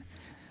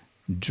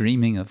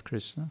 dreaming of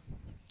Krishna.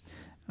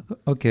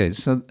 Okay,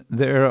 so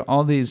there are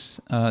all these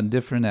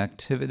different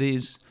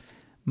activities.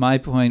 My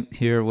point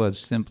here was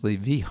simply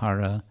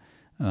vihara.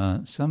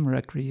 Some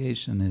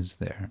recreation is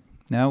there.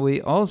 Now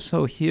we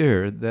also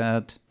hear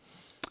that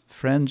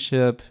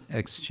friendship,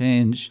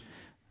 exchange,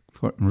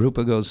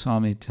 Rupa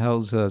Goswami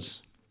tells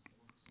us,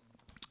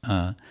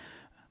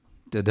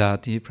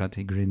 dadati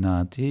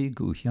pratigrinati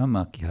guhyam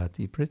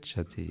akyati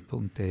pritchati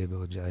punkte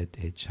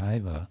bojayate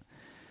chaiva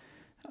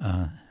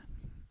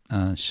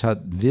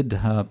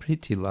shadvidha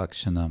priti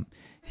lakshanam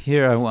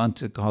here I want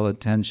to call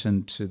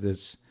attention to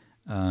this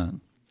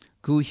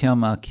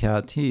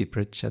guhyamakyati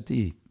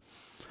pritchati,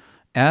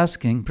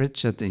 asking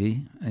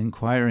pritchati,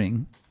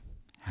 inquiring,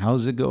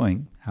 how's it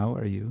going? How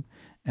are you?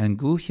 And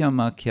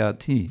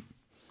guhyamakyati,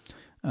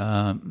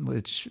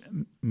 which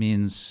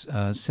means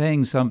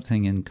saying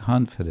something in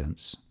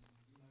confidence.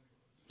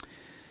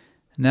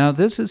 Now,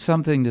 this is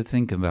something to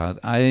think about.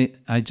 I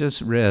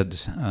just read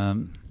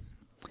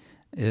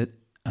it.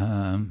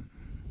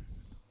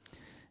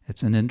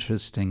 It's an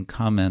interesting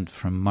comment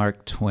from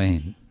Mark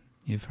Twain.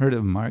 You've heard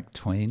of Mark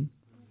Twain?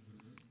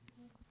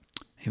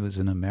 He was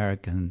an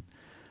American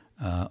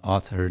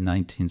author,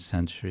 19th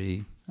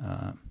century.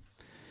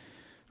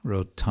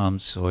 Wrote Tom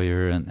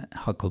Sawyer and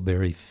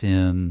Huckleberry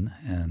Finn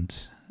and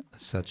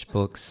such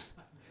books.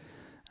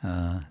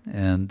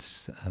 And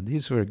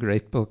these were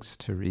great books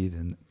to read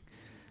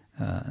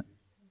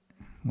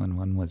when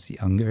one was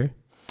younger.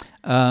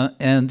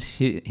 And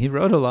he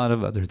wrote a lot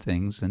of other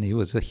things, and he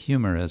was a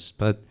humorist,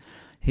 but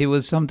he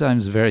was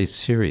sometimes very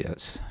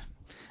serious.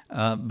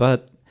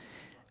 But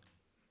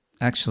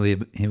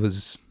actually, he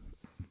was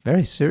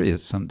very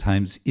serious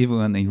sometimes, even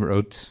when he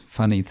wrote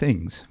funny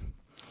things.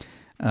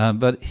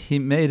 But he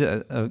made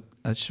a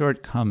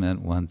short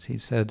comment once. He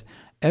said,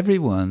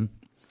 everyone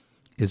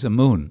is a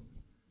moon.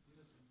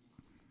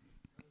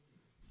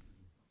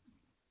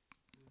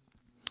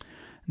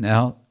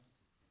 Now,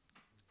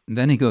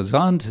 then he goes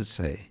on to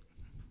say,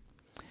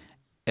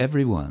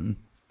 everyone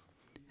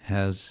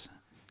has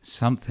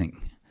something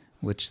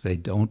which they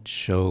don't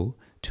show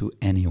to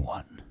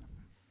anyone.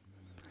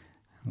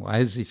 Why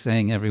is he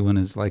saying everyone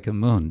is like a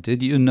moon?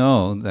 Did you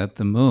know that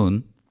the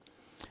moon,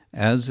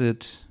 as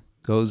it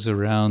goes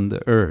around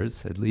the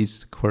Earth, at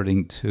least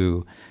according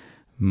to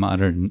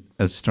modern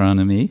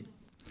astronomy,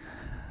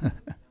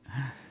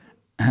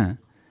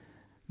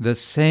 the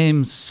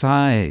same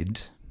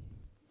side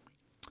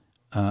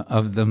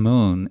of the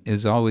moon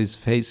is always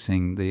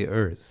facing the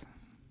Earth?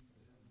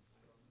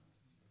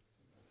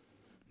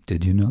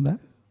 Did you know that?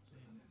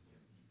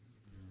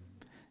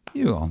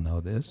 You all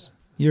know this.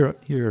 You're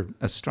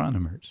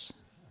astronomers.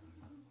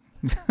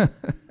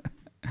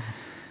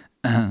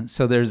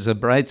 So there's a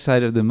bright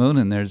side of the moon,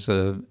 and there's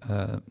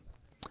a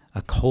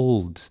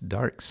cold,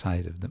 dark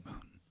side of the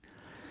moon.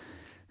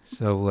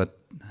 So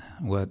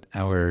what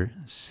our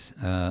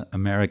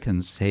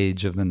American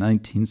sage of the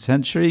 19th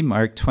century,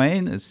 Mark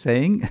Twain, is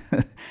saying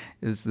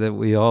is that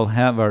we all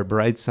have our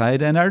bright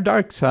side and our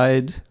dark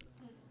side.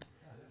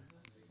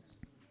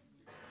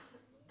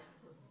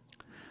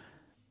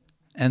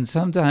 And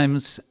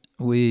sometimes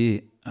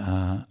we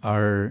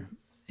are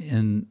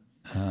in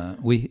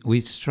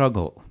we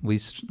struggle. We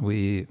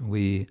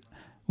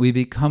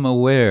become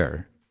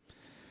aware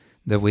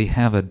that we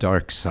have a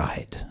dark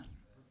side,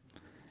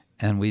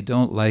 and we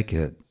don't like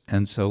it.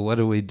 And so what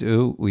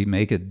do? We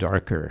make it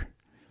darker.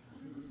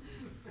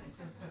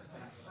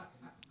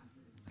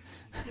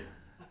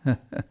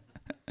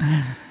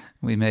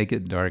 We make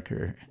it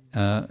darker,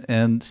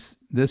 and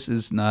this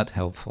is not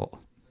helpful.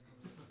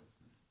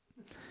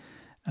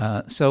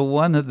 So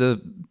one of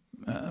the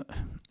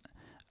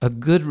a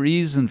good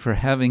reason for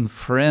having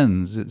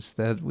friends is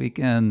that we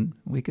can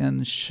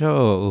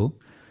show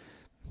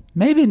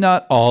maybe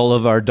not all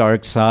of our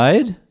dark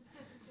side.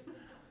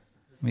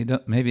 We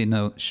don't maybe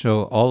not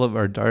show all of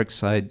our dark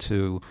side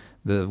to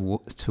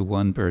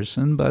one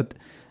person, but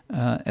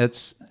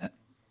it's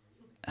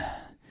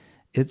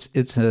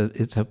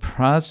a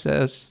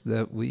process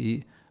that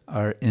we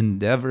are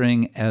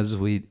endeavoring as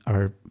we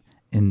are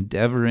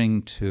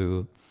endeavoring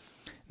to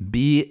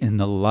be in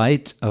the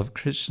light of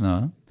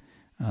Krishna,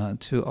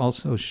 to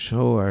also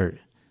show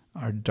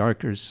our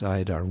darker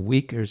side, our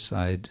weaker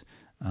side,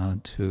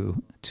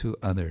 to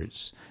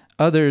others.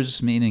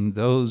 Others meaning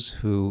those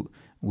who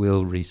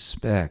will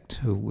respect,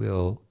 who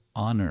will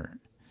honor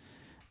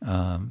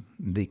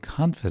the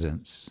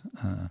confidence.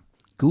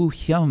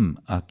 Guhyam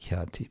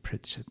akyati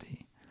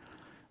pritchati.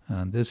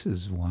 This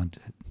is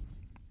wanted.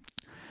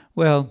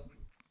 Well,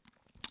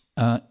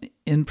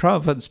 in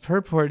Prabhupada's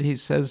purport, he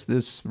says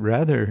this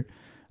rather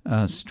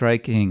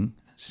striking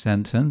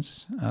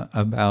sentence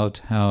about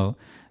how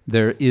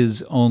there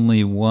is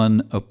only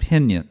one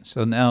opinion.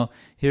 So now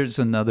here's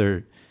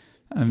another,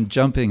 I'm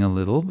jumping a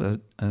little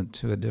but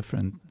to a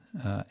different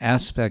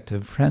aspect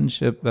of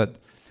friendship, but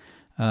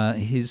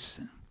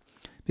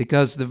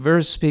because the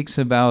verse speaks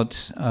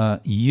about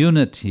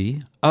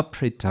unity,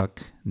 apritak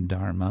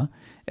dharma,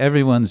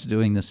 everyone's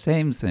doing the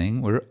same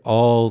thing, we're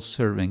all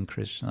serving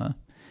Krishna,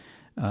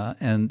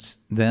 and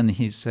then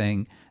he's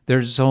saying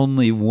there's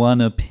only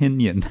one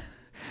opinion.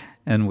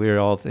 And we're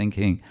all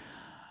thinking,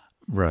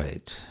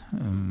 right,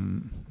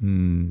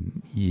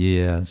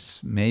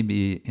 yes,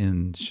 maybe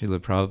in Srila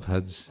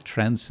Prabhupada's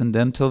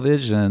transcendental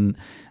vision,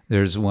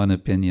 there's one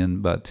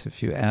opinion, but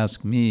if you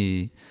ask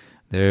me,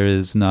 there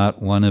is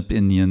not one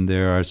opinion.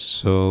 There are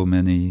so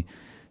many,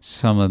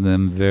 some of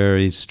them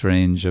very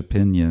strange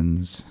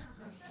opinions.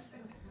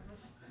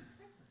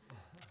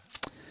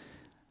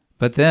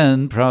 But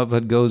then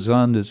Prabhupada goes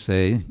on to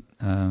say,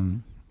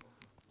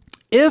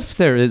 if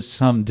there is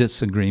some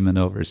disagreement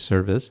over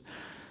service,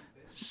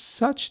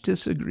 such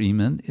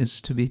disagreement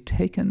is to be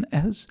taken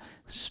as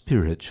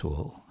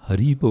spiritual.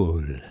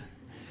 Haribol.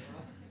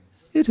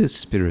 It is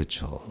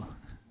spiritual.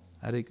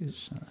 Hare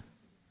Krishna.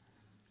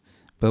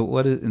 But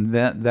what is,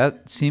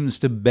 that seems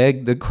to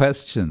beg the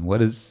question.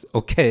 What is,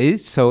 okay,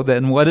 so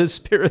then what is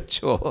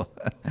spiritual?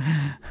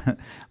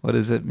 What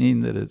does it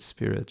mean that it's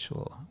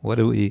spiritual?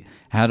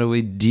 How do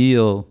we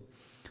deal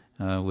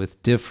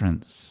with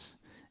difference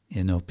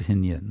in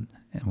opinion,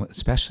 and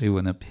especially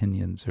when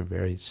opinions are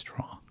very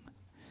strong?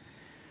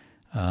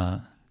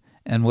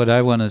 And what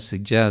I want to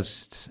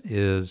suggest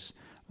is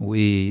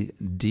we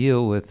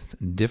deal with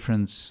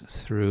difference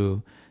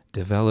through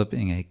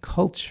developing a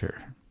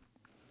culture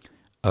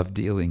of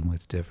dealing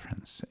with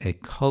difference, a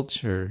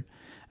culture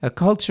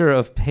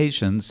of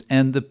patience,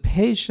 and the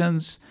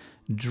patience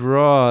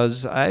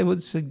draws, I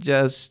would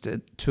suggest,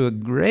 to a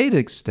great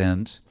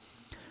extent,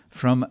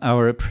 from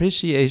our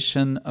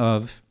appreciation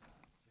of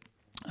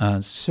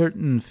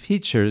certain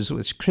features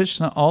which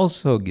Krishna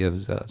also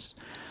gives us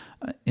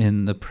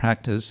in the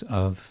practice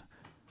of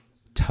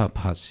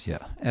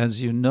tapasya.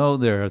 As you know,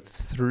 there are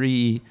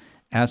 3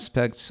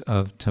 aspects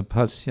of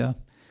tapasya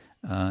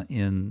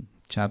in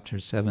Chapter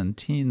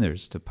 17,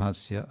 there's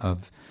tapasya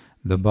of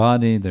the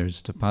body,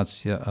 there's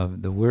tapasya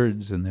of the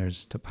words, and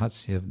there's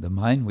tapasya of the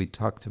mind. We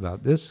talked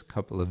about this a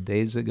couple of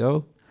days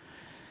ago.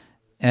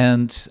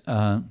 And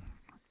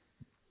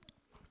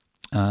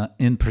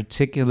in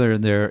particular,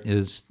 there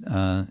is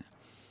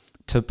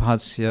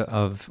tapasya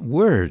of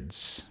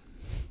words.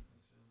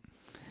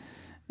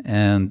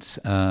 And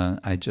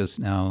I just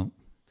now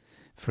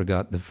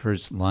forgot the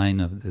first line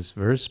of this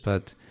verse,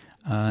 but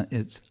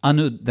it's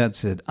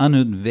that's it.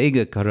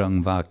 Anudvega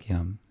karang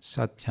vakyam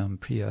satyam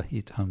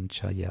priyahitam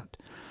chayat.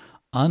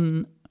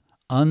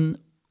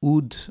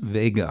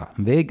 Anudvega.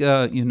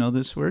 Vega, you know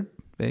this word?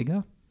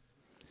 Vega?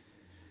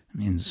 It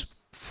means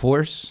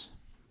force,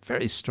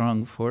 very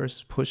strong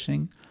force,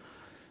 pushing.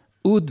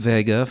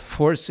 Udvega,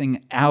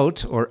 forcing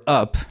out or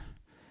up.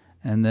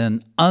 And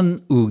then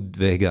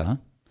anudvega,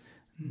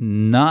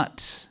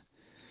 not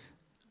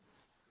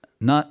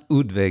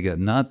udvega,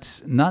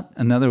 not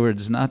in other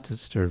words, not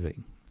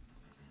disturbing.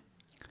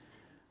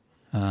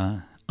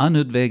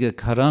 Anudvega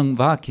karang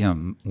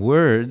vakyam,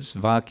 words,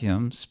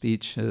 vakyam,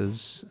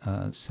 speeches,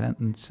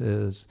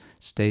 sentences,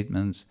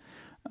 statements,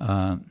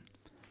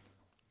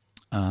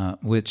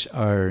 which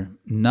are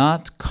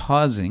not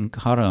causing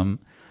karam,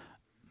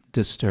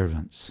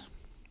 disturbance.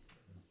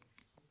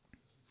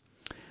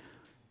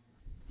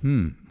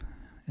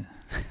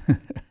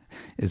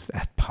 Is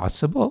that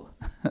possible?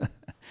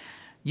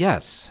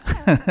 Yes.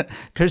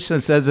 Krishna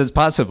says it's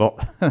possible.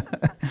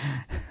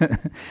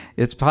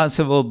 It's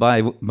possible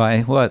by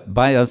what?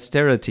 By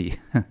austerity.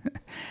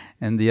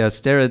 And the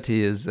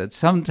austerity is that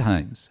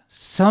sometimes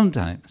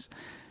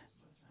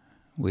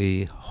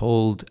we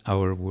hold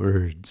our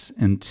words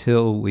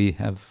until we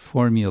have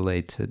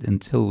formulated,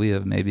 until we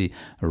have maybe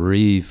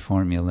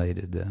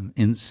reformulated them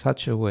in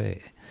such a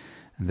way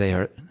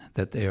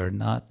that they are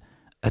not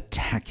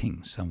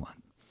attacking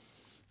someone,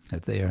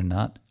 that they are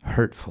not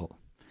hurtful.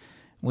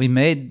 We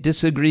may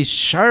disagree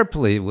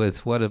sharply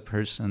with what a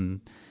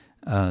person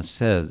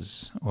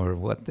says, or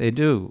what they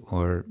do,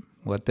 or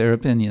what their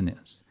opinion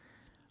is.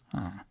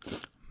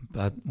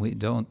 But we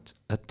don't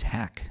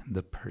attack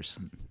the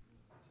person.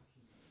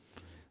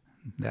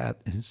 That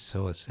is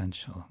so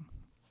essential.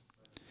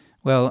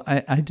 Well,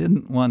 I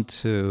didn't want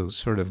to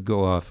sort of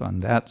go off on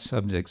that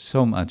subject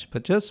so much,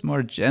 but just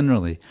more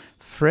generally,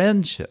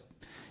 friendship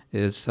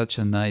is such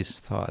a nice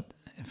thought.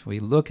 If we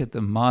look at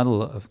the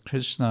model of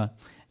Krishna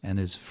and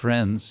his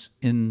friends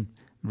in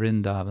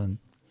Vrindavan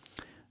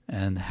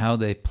and how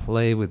they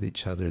play with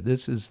each other,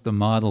 this is the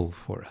model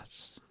for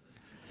us.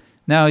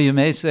 Now you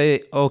may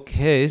say,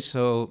 okay,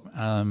 so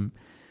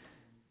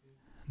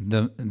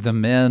the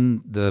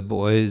men, the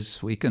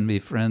boys, we can be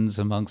friends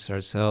amongst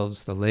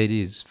ourselves, the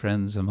ladies,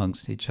 friends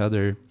amongst each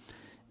other.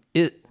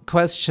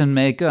 Question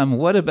may come,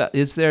 what about,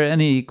 is there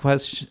any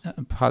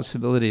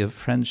possibility of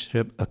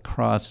friendship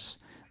across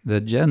the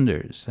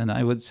genders? And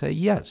I would say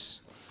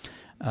yes.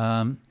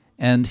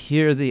 And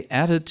here the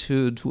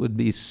attitude would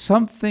be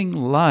something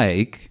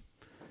like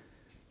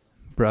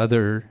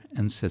brother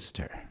and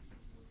sister.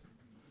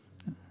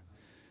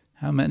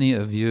 How many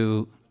of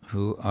you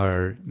who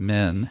are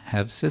men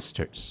have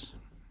sisters?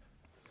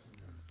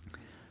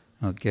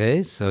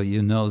 Okay, so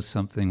you know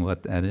something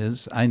what that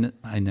is. I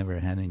never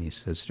had any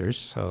sisters,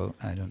 so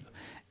I don't know.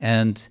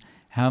 And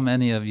how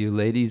many of you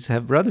ladies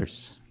have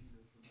brothers?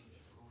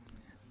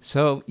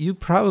 So you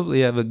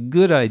probably have a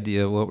good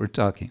idea what we're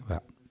talking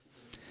about,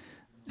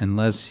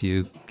 unless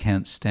you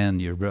can't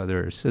stand your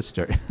brother or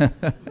sister.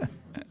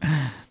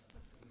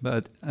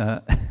 But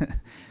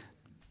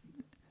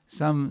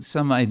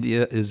some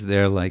idea is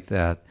there like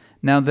that.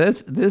 Now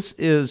this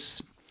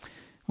is,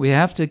 we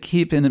have to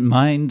keep in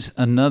mind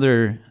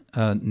another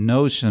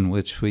notion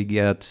which we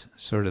get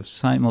sort of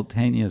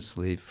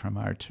simultaneously from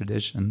our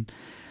tradition.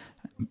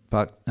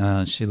 But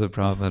Srila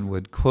Prabhupada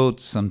would quote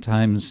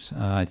sometimes,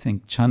 I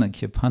think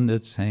Chanakya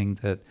Pandit saying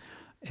that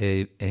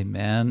a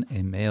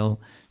male,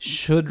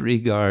 should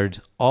regard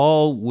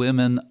all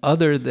women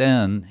other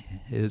than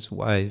his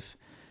wife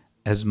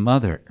as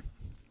mother.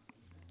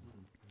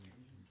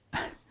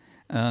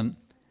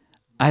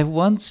 I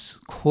once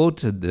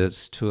quoted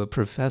this to a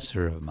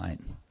professor of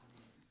mine.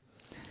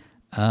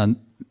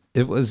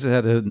 It was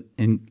at a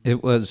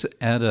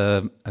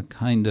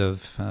kind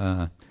of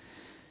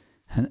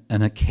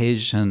an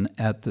occasion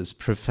at this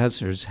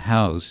professor's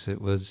house.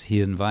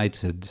 He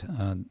invited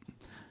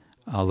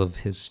all of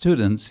his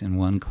students in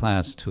one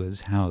class to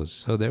his house.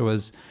 So there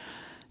was,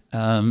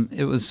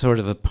 it was sort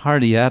of a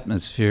party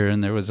atmosphere,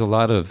 and there was a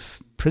lot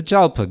of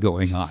prajalpa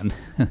going on.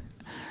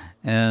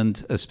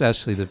 And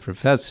especially the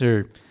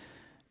professor,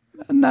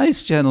 a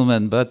nice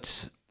gentleman,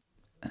 but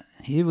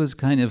he was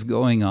kind of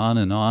going on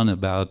and on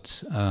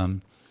about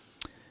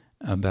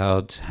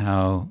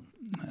how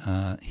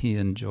he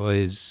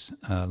enjoys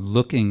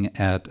looking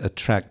at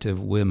attractive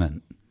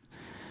women.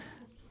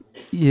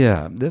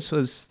 Yeah, this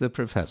was the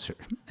professor.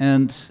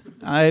 And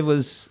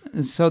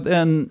so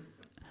then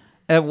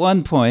at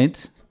one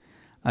point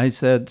I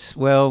said,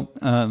 well,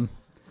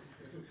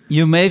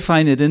 you may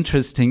find it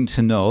interesting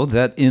to know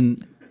that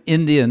in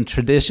Indian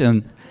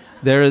tradition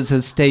there is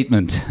a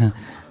statement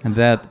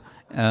that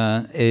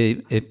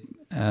a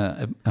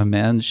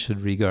man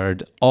should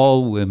regard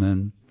all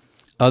women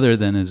other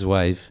than his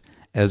wife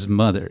as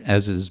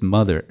his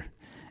mother.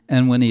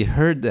 And when he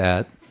heard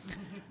that,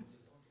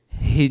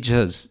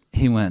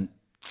 he went,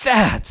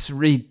 "That's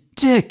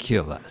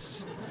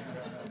ridiculous."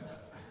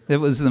 It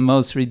was the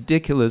most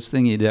ridiculous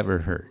thing he'd ever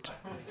heard.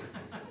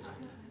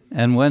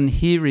 And when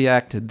he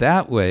reacted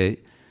that way,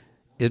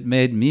 it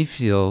made me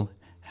feel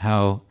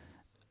how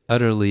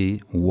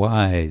utterly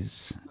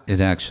wise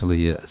it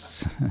actually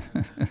is.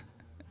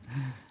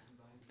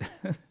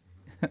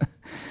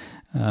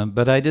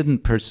 But I didn't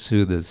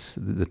pursue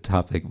the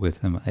topic with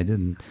him. I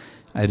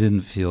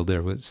didn't feel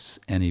there was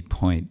any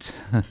point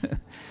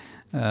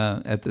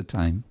at the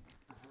time.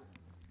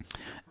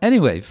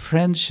 Anyway,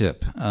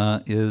 friendship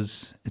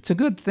it's a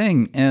good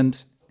thing,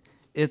 and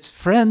it's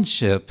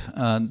friendship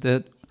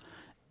that,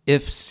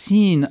 if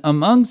seen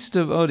amongst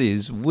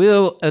devotees,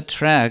 will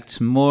attract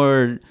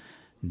more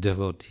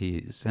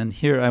devotees. And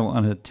here I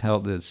want to tell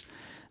this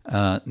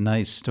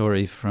nice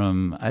story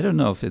from, I don't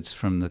know if it's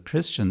from the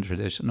Christian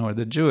tradition or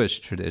the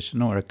Jewish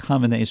tradition or a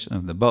combination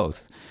of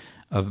both.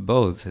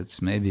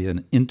 It's maybe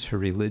an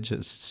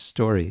interreligious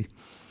story.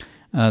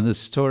 The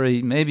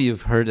story, maybe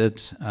you've heard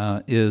it,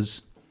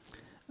 is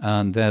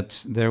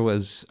that there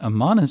was a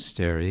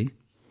monastery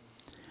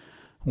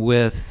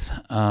with,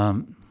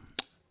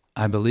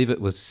 I believe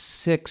it was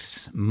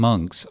 6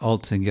 monks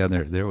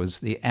altogether. There was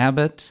the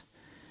abbot,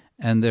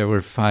 and there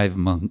were 5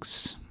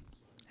 monks.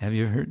 Have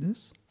you heard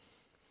this?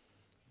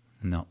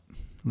 No,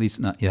 at least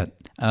not yet.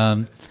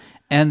 And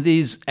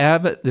this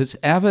abbot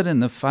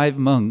and the 5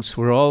 monks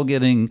were all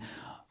getting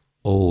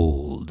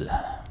old.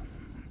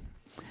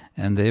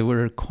 And they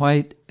were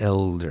quite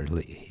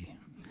elderly.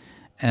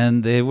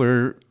 And they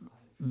were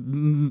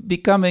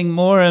becoming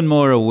more and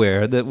more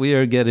aware that we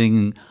are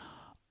getting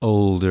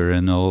older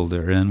and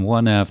older, and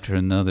one after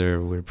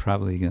another we're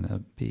probably going to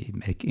be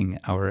making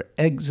our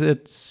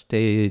exit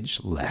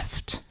stage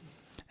left,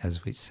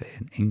 as we say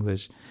in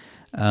English.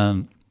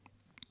 And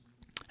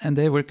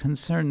they were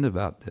concerned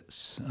about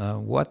this,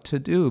 what to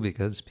do,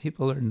 because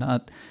people are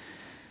not,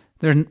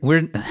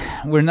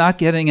 we're not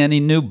getting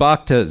any new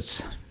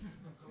bhaktas.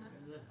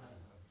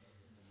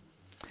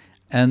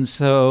 And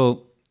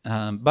so,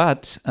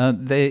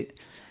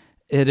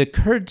 it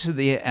occurred to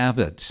the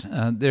abbot,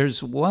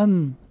 there's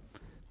one,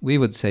 we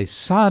would say,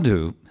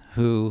 sadhu,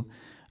 who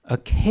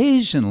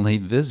occasionally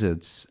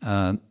visits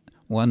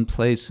one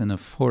place in a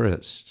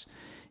forest.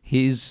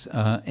 He's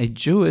a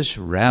Jewish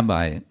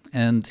rabbi,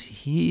 and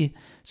he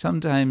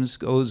sometimes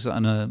goes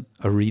on a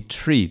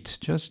retreat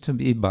just to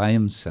be by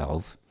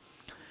himself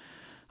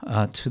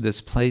to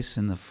this place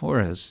in the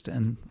forest.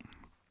 And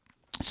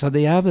so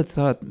the abbot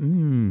thought,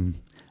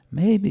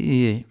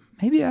 maybe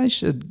I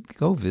should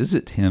go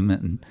visit him,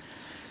 and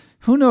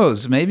who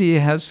knows, maybe he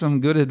has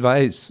some good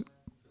advice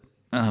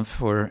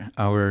for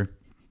our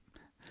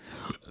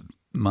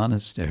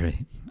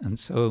monastery. And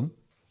so,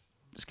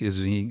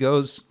 he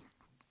goes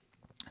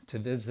to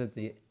visit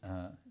the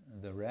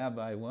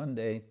rabbi one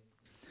day,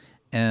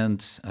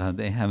 and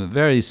they have a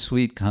very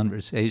sweet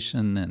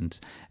conversation, and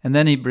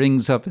then he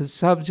brings up his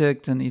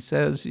subject, and he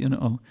says,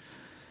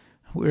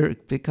 we're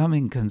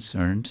becoming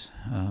concerned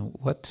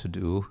what to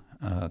do,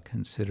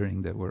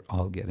 considering that we're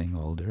all getting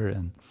older,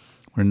 and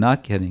we're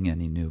not getting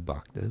any new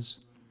bhaktas.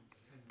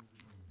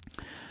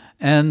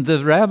 And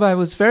the rabbi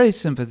was very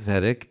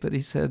sympathetic, but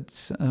he said,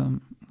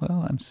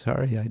 well, I'm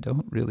sorry, I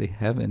don't really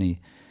have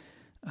any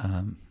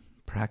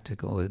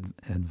practical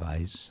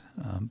advice.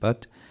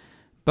 But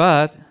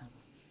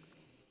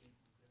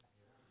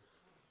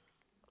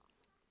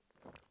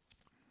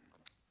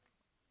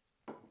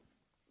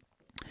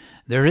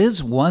there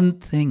is one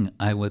thing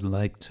I would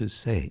like to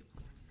say.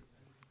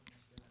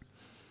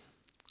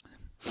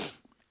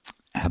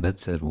 Abbot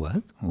said,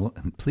 what?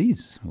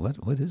 Please,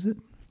 what is it?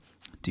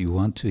 Do you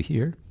want to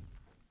hear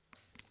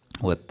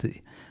what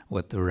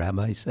the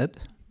rabbi said?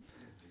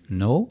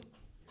 No?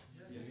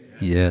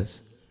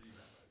 Yes.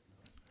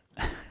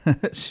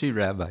 She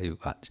Rabbi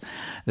Uach.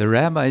 The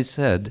rabbi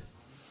said,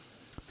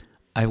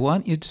 I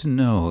want you to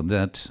know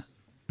that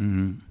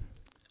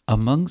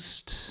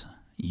amongst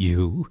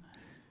you,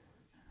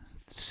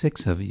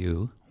 6 of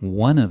you,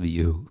 1 of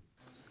you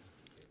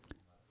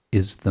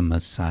is the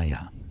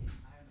Messiah.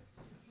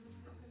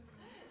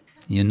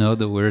 You know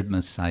the word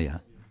Messiah.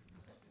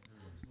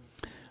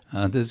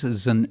 This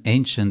is an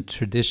ancient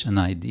tradition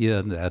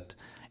idea that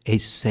a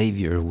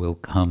savior will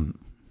come.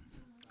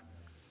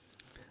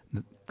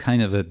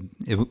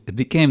 It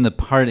became the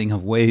parting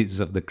of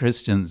ways of the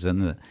Christians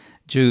and the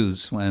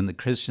Jews when the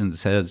Christian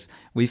says,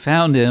 we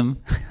found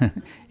him,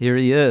 here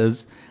he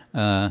is,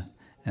 and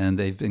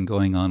they've been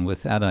going on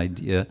with that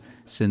idea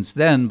since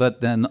then,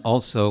 but then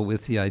also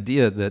with the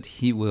idea that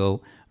he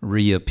will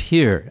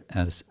reappear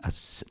as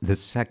the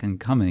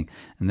second coming.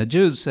 And the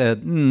Jews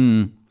said,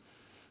 no,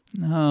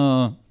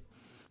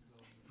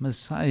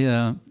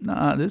 Messiah,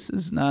 no, this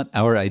is not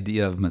our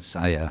idea of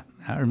Messiah.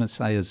 Our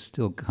Messiah is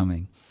still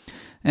coming.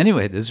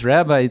 Anyway, this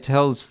rabbi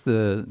tells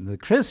the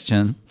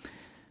Christian,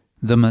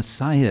 the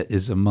Messiah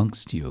is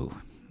amongst you.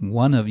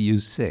 1 of you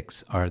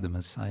 6 are the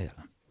Messiah.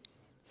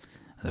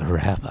 The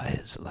rabbi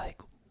is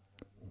like,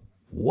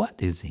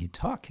 what is he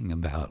talking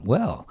about?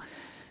 Well,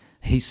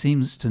 he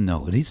seems to know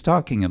what he's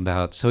talking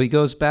about. So he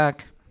goes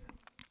back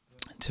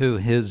to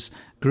his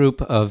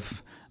group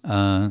of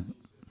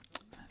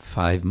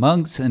 5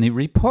 monks and he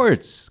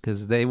reports,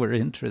 because they were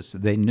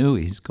interested. They knew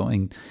he's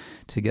going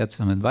to get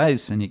some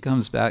advice. And he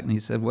comes back and he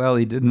said, well,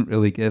 he didn't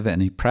really give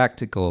any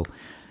practical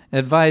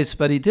advice,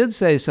 but he did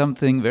say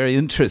something very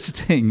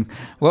interesting.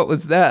 What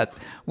was that?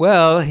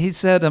 Well, he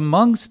said,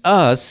 amongst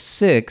us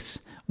 6,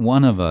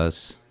 1 of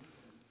us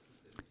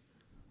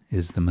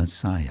is the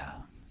Messiah.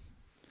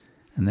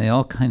 And they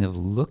all kind of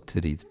looked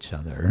at each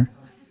other.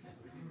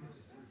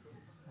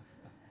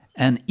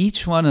 And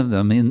each one of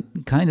them,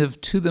 in kind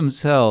of to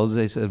themselves,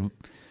 they said,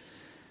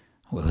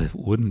 well, it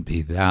wouldn't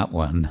be that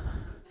one.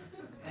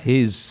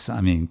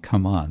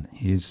 Come on,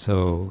 he's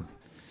so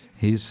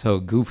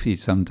goofy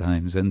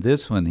sometimes. And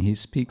this one, he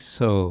speaks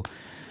so,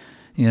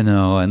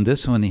 and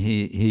this one,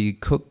 he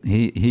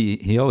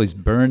always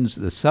burns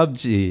the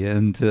sabji.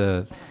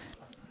 And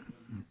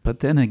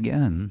but then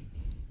again,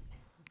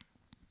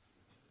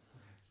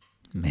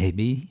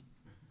 maybe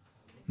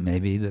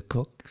the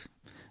cook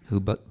who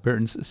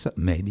burns the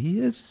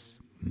sabji,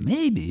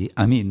 maybe,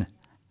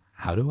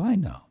 how do I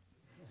know?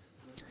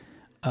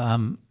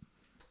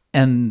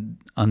 And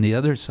on the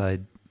other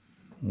side,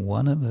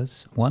 one of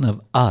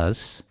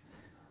us,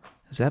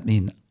 does that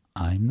mean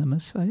I'm the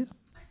Messiah?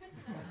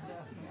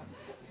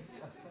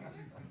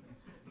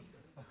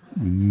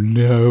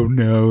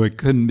 No, it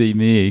couldn't be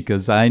me,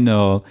 because I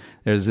know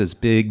there's this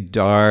big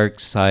dark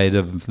side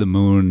of the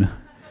moon,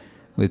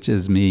 which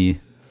is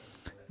me.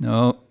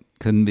 No,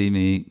 couldn't be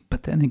me.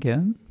 But then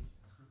again,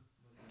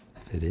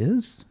 if it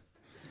is,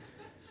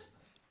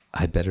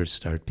 I better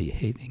start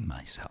behaving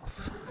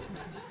myself.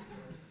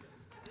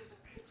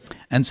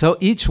 And so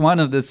each one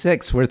of the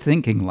 6 were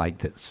thinking like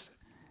this.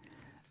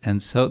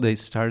 And so they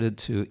started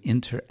to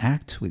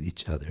interact with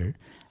each other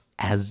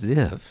as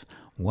if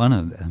one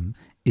of them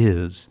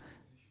is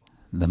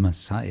the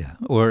Messiah.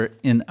 Or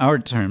in our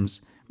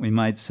terms, we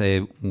might say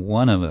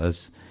one of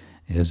us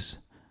is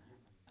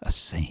a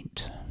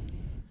saint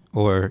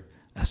or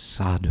a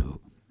sadhu.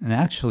 And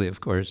actually,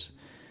 of course,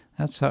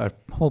 that's our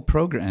whole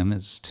program,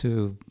 is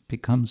to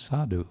become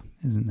sadhu,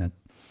 isn't it?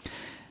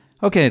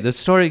 Okay, the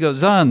story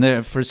goes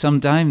on. For some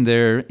time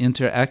they're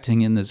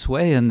interacting in this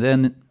way, and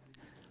then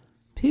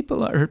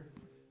people are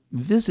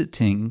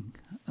visiting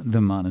the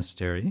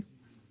monastery.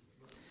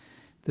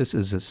 This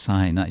is a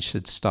sign I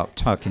should stop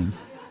talking.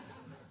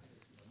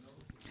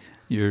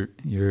 Your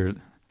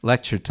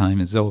lecture time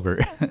is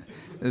over.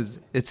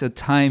 It's a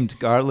timed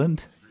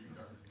garland.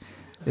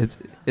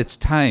 It's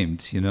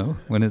timed,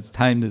 When it's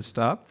time to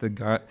stop,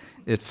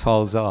 it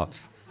falls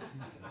off.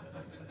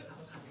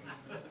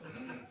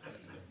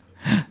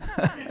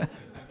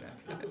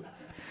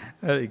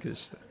 Hare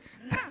Krishna.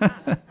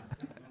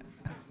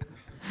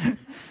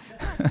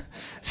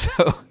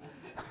 So,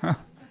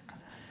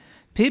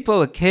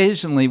 people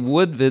occasionally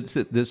would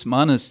visit this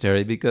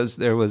monastery because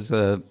there was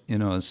a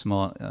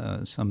small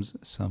some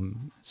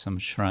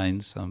shrine,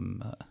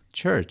 some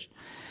church,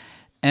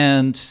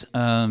 and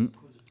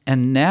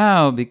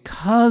now,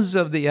 because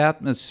of the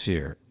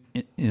atmosphere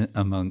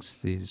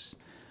amongst these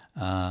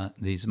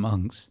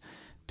monks,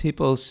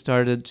 people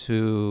started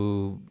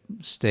to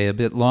stay a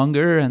bit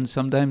longer, and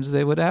sometimes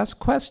they would ask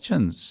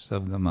questions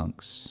of the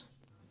monks.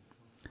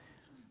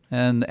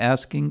 And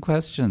asking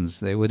questions,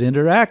 they would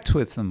interact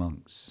with the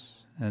monks.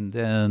 And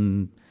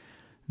then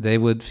they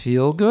would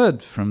feel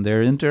good from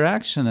their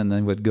interaction, and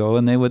they would go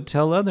and they would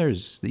tell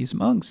others, these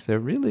monks,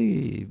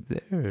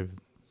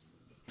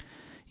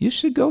 you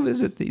should go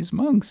visit these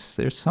monks.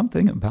 There's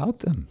something about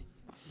them.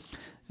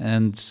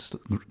 And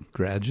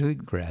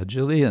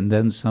gradually, and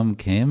then some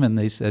came and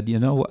they said, you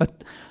know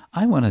what,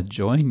 I want to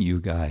join you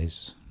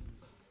guys.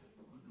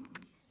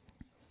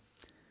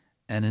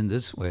 And in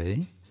this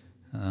way,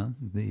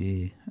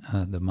 the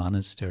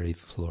monastery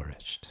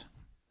flourished.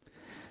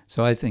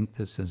 So I think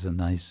this is a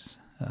nice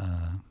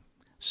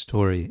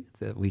story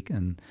that we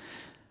can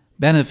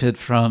benefit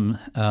from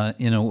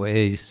in a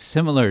way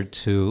similar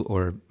to,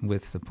 or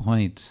with the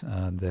point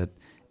that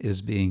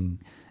is being,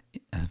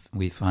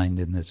 we find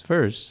in this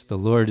verse, the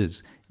Lord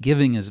is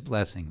giving his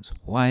blessings.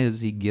 Why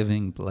is he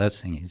giving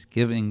blessing? He's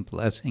giving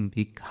blessing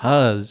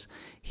because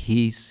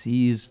he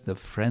sees the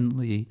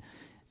friendly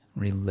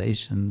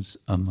relations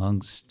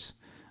amongst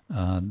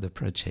the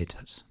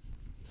prachetas.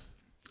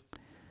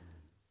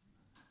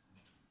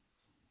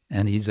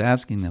 And he's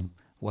asking them,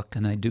 what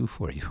can I do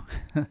for you?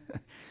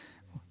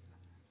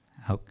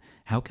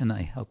 How can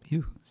I help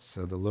you?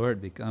 So the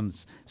Lord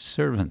becomes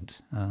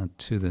servant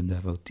to the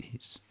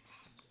devotees.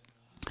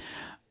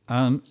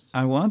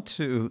 I want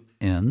to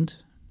end,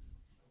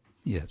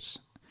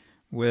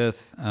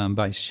 with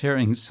by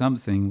sharing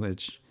something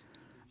which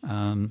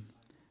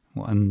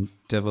one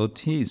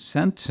devotee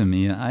sent to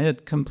me. I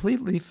had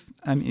completely,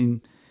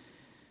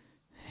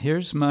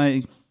 here's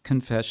my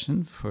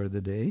confession for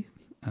the day.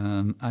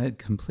 I had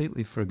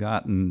completely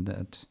forgotten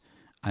that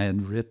I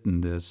had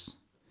written this,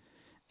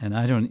 and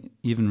I don't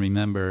even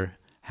remember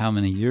how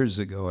many years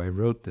ago I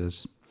wrote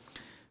this,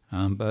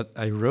 but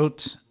I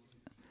wrote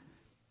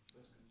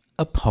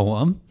a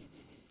poem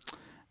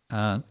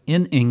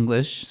in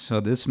English,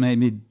 so this may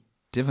be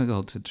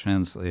difficult to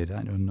translate.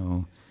 I don't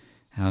know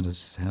how to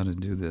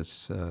do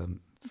this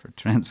for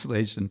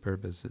translation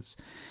purposes.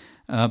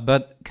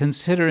 But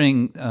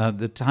considering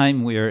the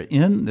time we are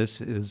in,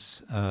 this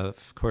is,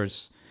 of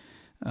course,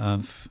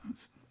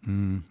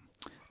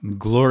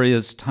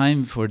 glorious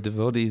time for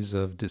devotees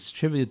of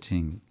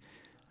distributing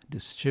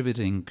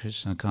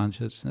Krishna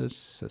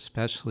consciousness,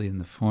 especially in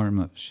the form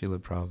of Srila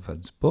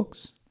Prabhupada's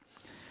books.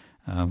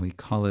 We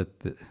call it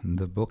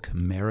the book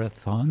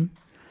Marathon.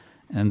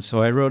 And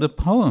so I wrote a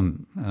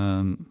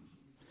poem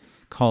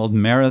called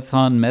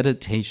Marathon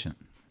Meditation.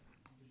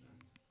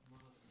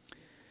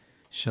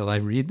 Shall I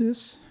read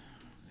this?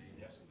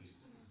 Yes, please.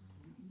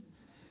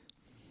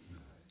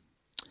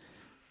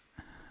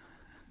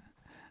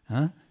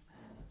 Huh?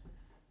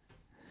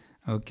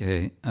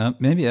 Okay,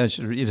 maybe I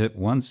should read it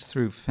once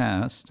through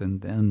fast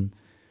and then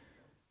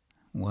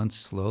once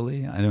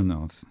slowly. I don't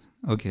know.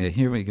 Okay,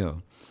 here we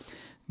go.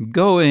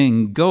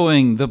 Going,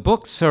 the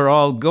books are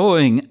all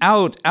going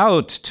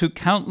out to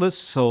countless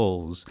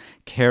souls,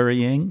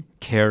 carrying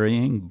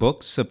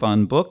books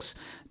upon books,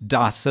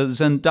 dasas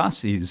and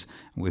dasis,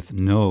 with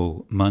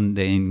no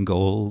mundane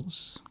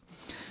goals.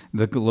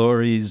 The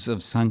glories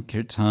of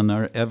Sankirtan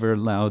are ever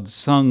loud,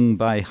 sung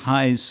by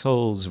high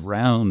souls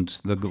round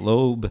the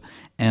globe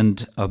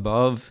and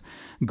above.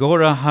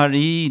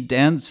 Gaurahari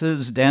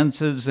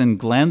dances and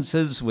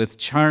glances with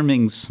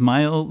charming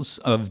smiles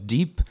of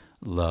deep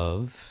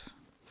love.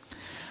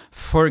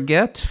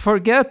 Forget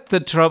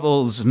the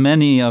troubles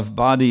many of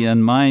body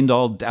and mind,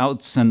 all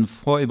doubts and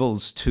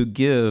foibles to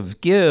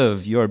give.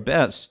 Give your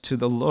best to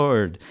the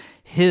Lord,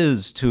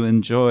 his to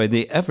enjoy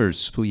the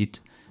ever-sweet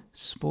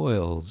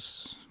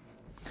spoils.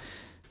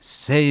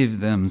 Save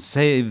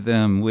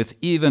them with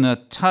even a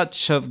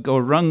touch of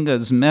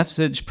Gauranga's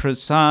message,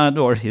 prasad,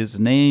 or his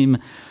name.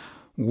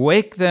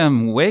 Wake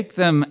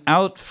them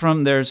out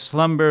from their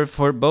slumber,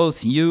 for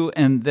both you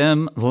and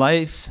them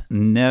life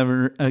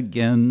never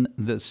again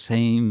the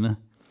same.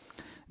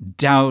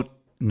 Double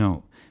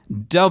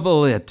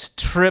it,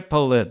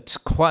 triple it,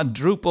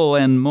 quadruple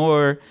and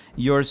more,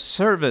 your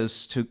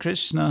service to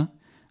Krishna,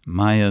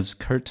 Maya's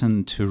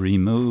curtain to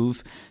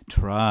remove.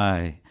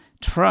 Try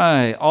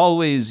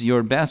always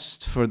your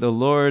best for the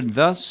Lord,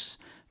 thus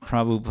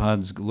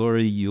Prabhupada's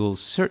glory you'll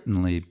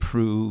certainly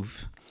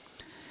prove.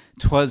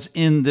 'Twas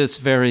in this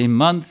very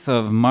month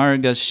of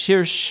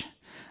Margashirsh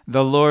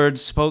the Lord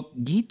spoke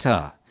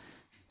Gita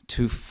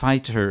to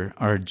fighter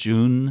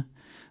Arjun.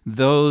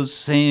 Those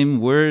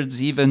same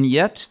words even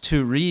yet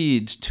to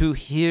read, to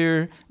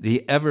hear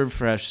the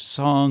ever-fresh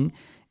song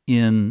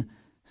in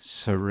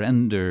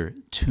surrender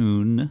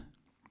tune.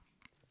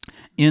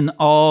 In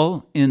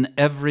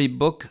every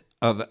book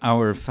of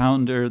our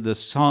founder, the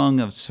song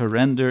of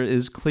surrender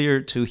is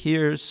clear to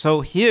hear. So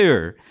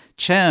hear,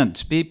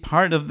 chant, be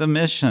part of the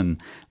mission.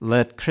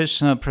 Let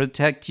Krishna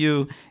protect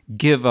you.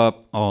 Give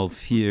up all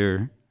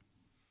fear.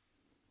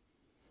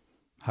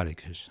 Hare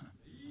Krishna.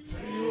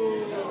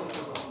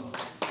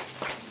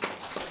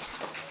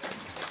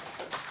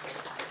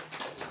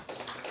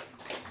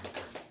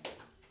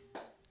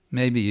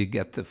 Maybe you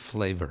get the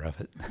flavor of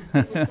it.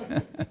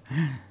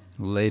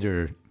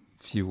 Later,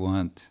 if you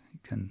want, you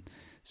can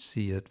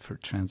see it for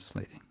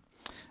translating.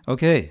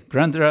 Okay,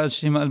 Grantaraj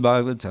Srimad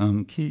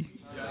Bhagavatam ki,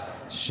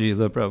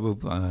 Srila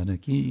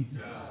Prabhupada ki.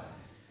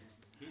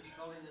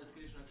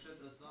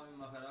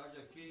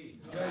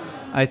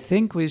 I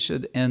think we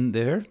should end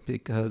there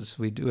because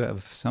we do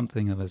have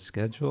something of a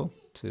schedule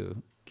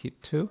to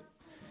keep to.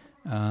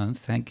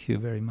 Thank you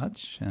very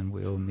much, and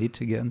we'll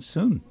meet again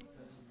soon.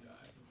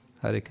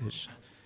 Hare Krishna.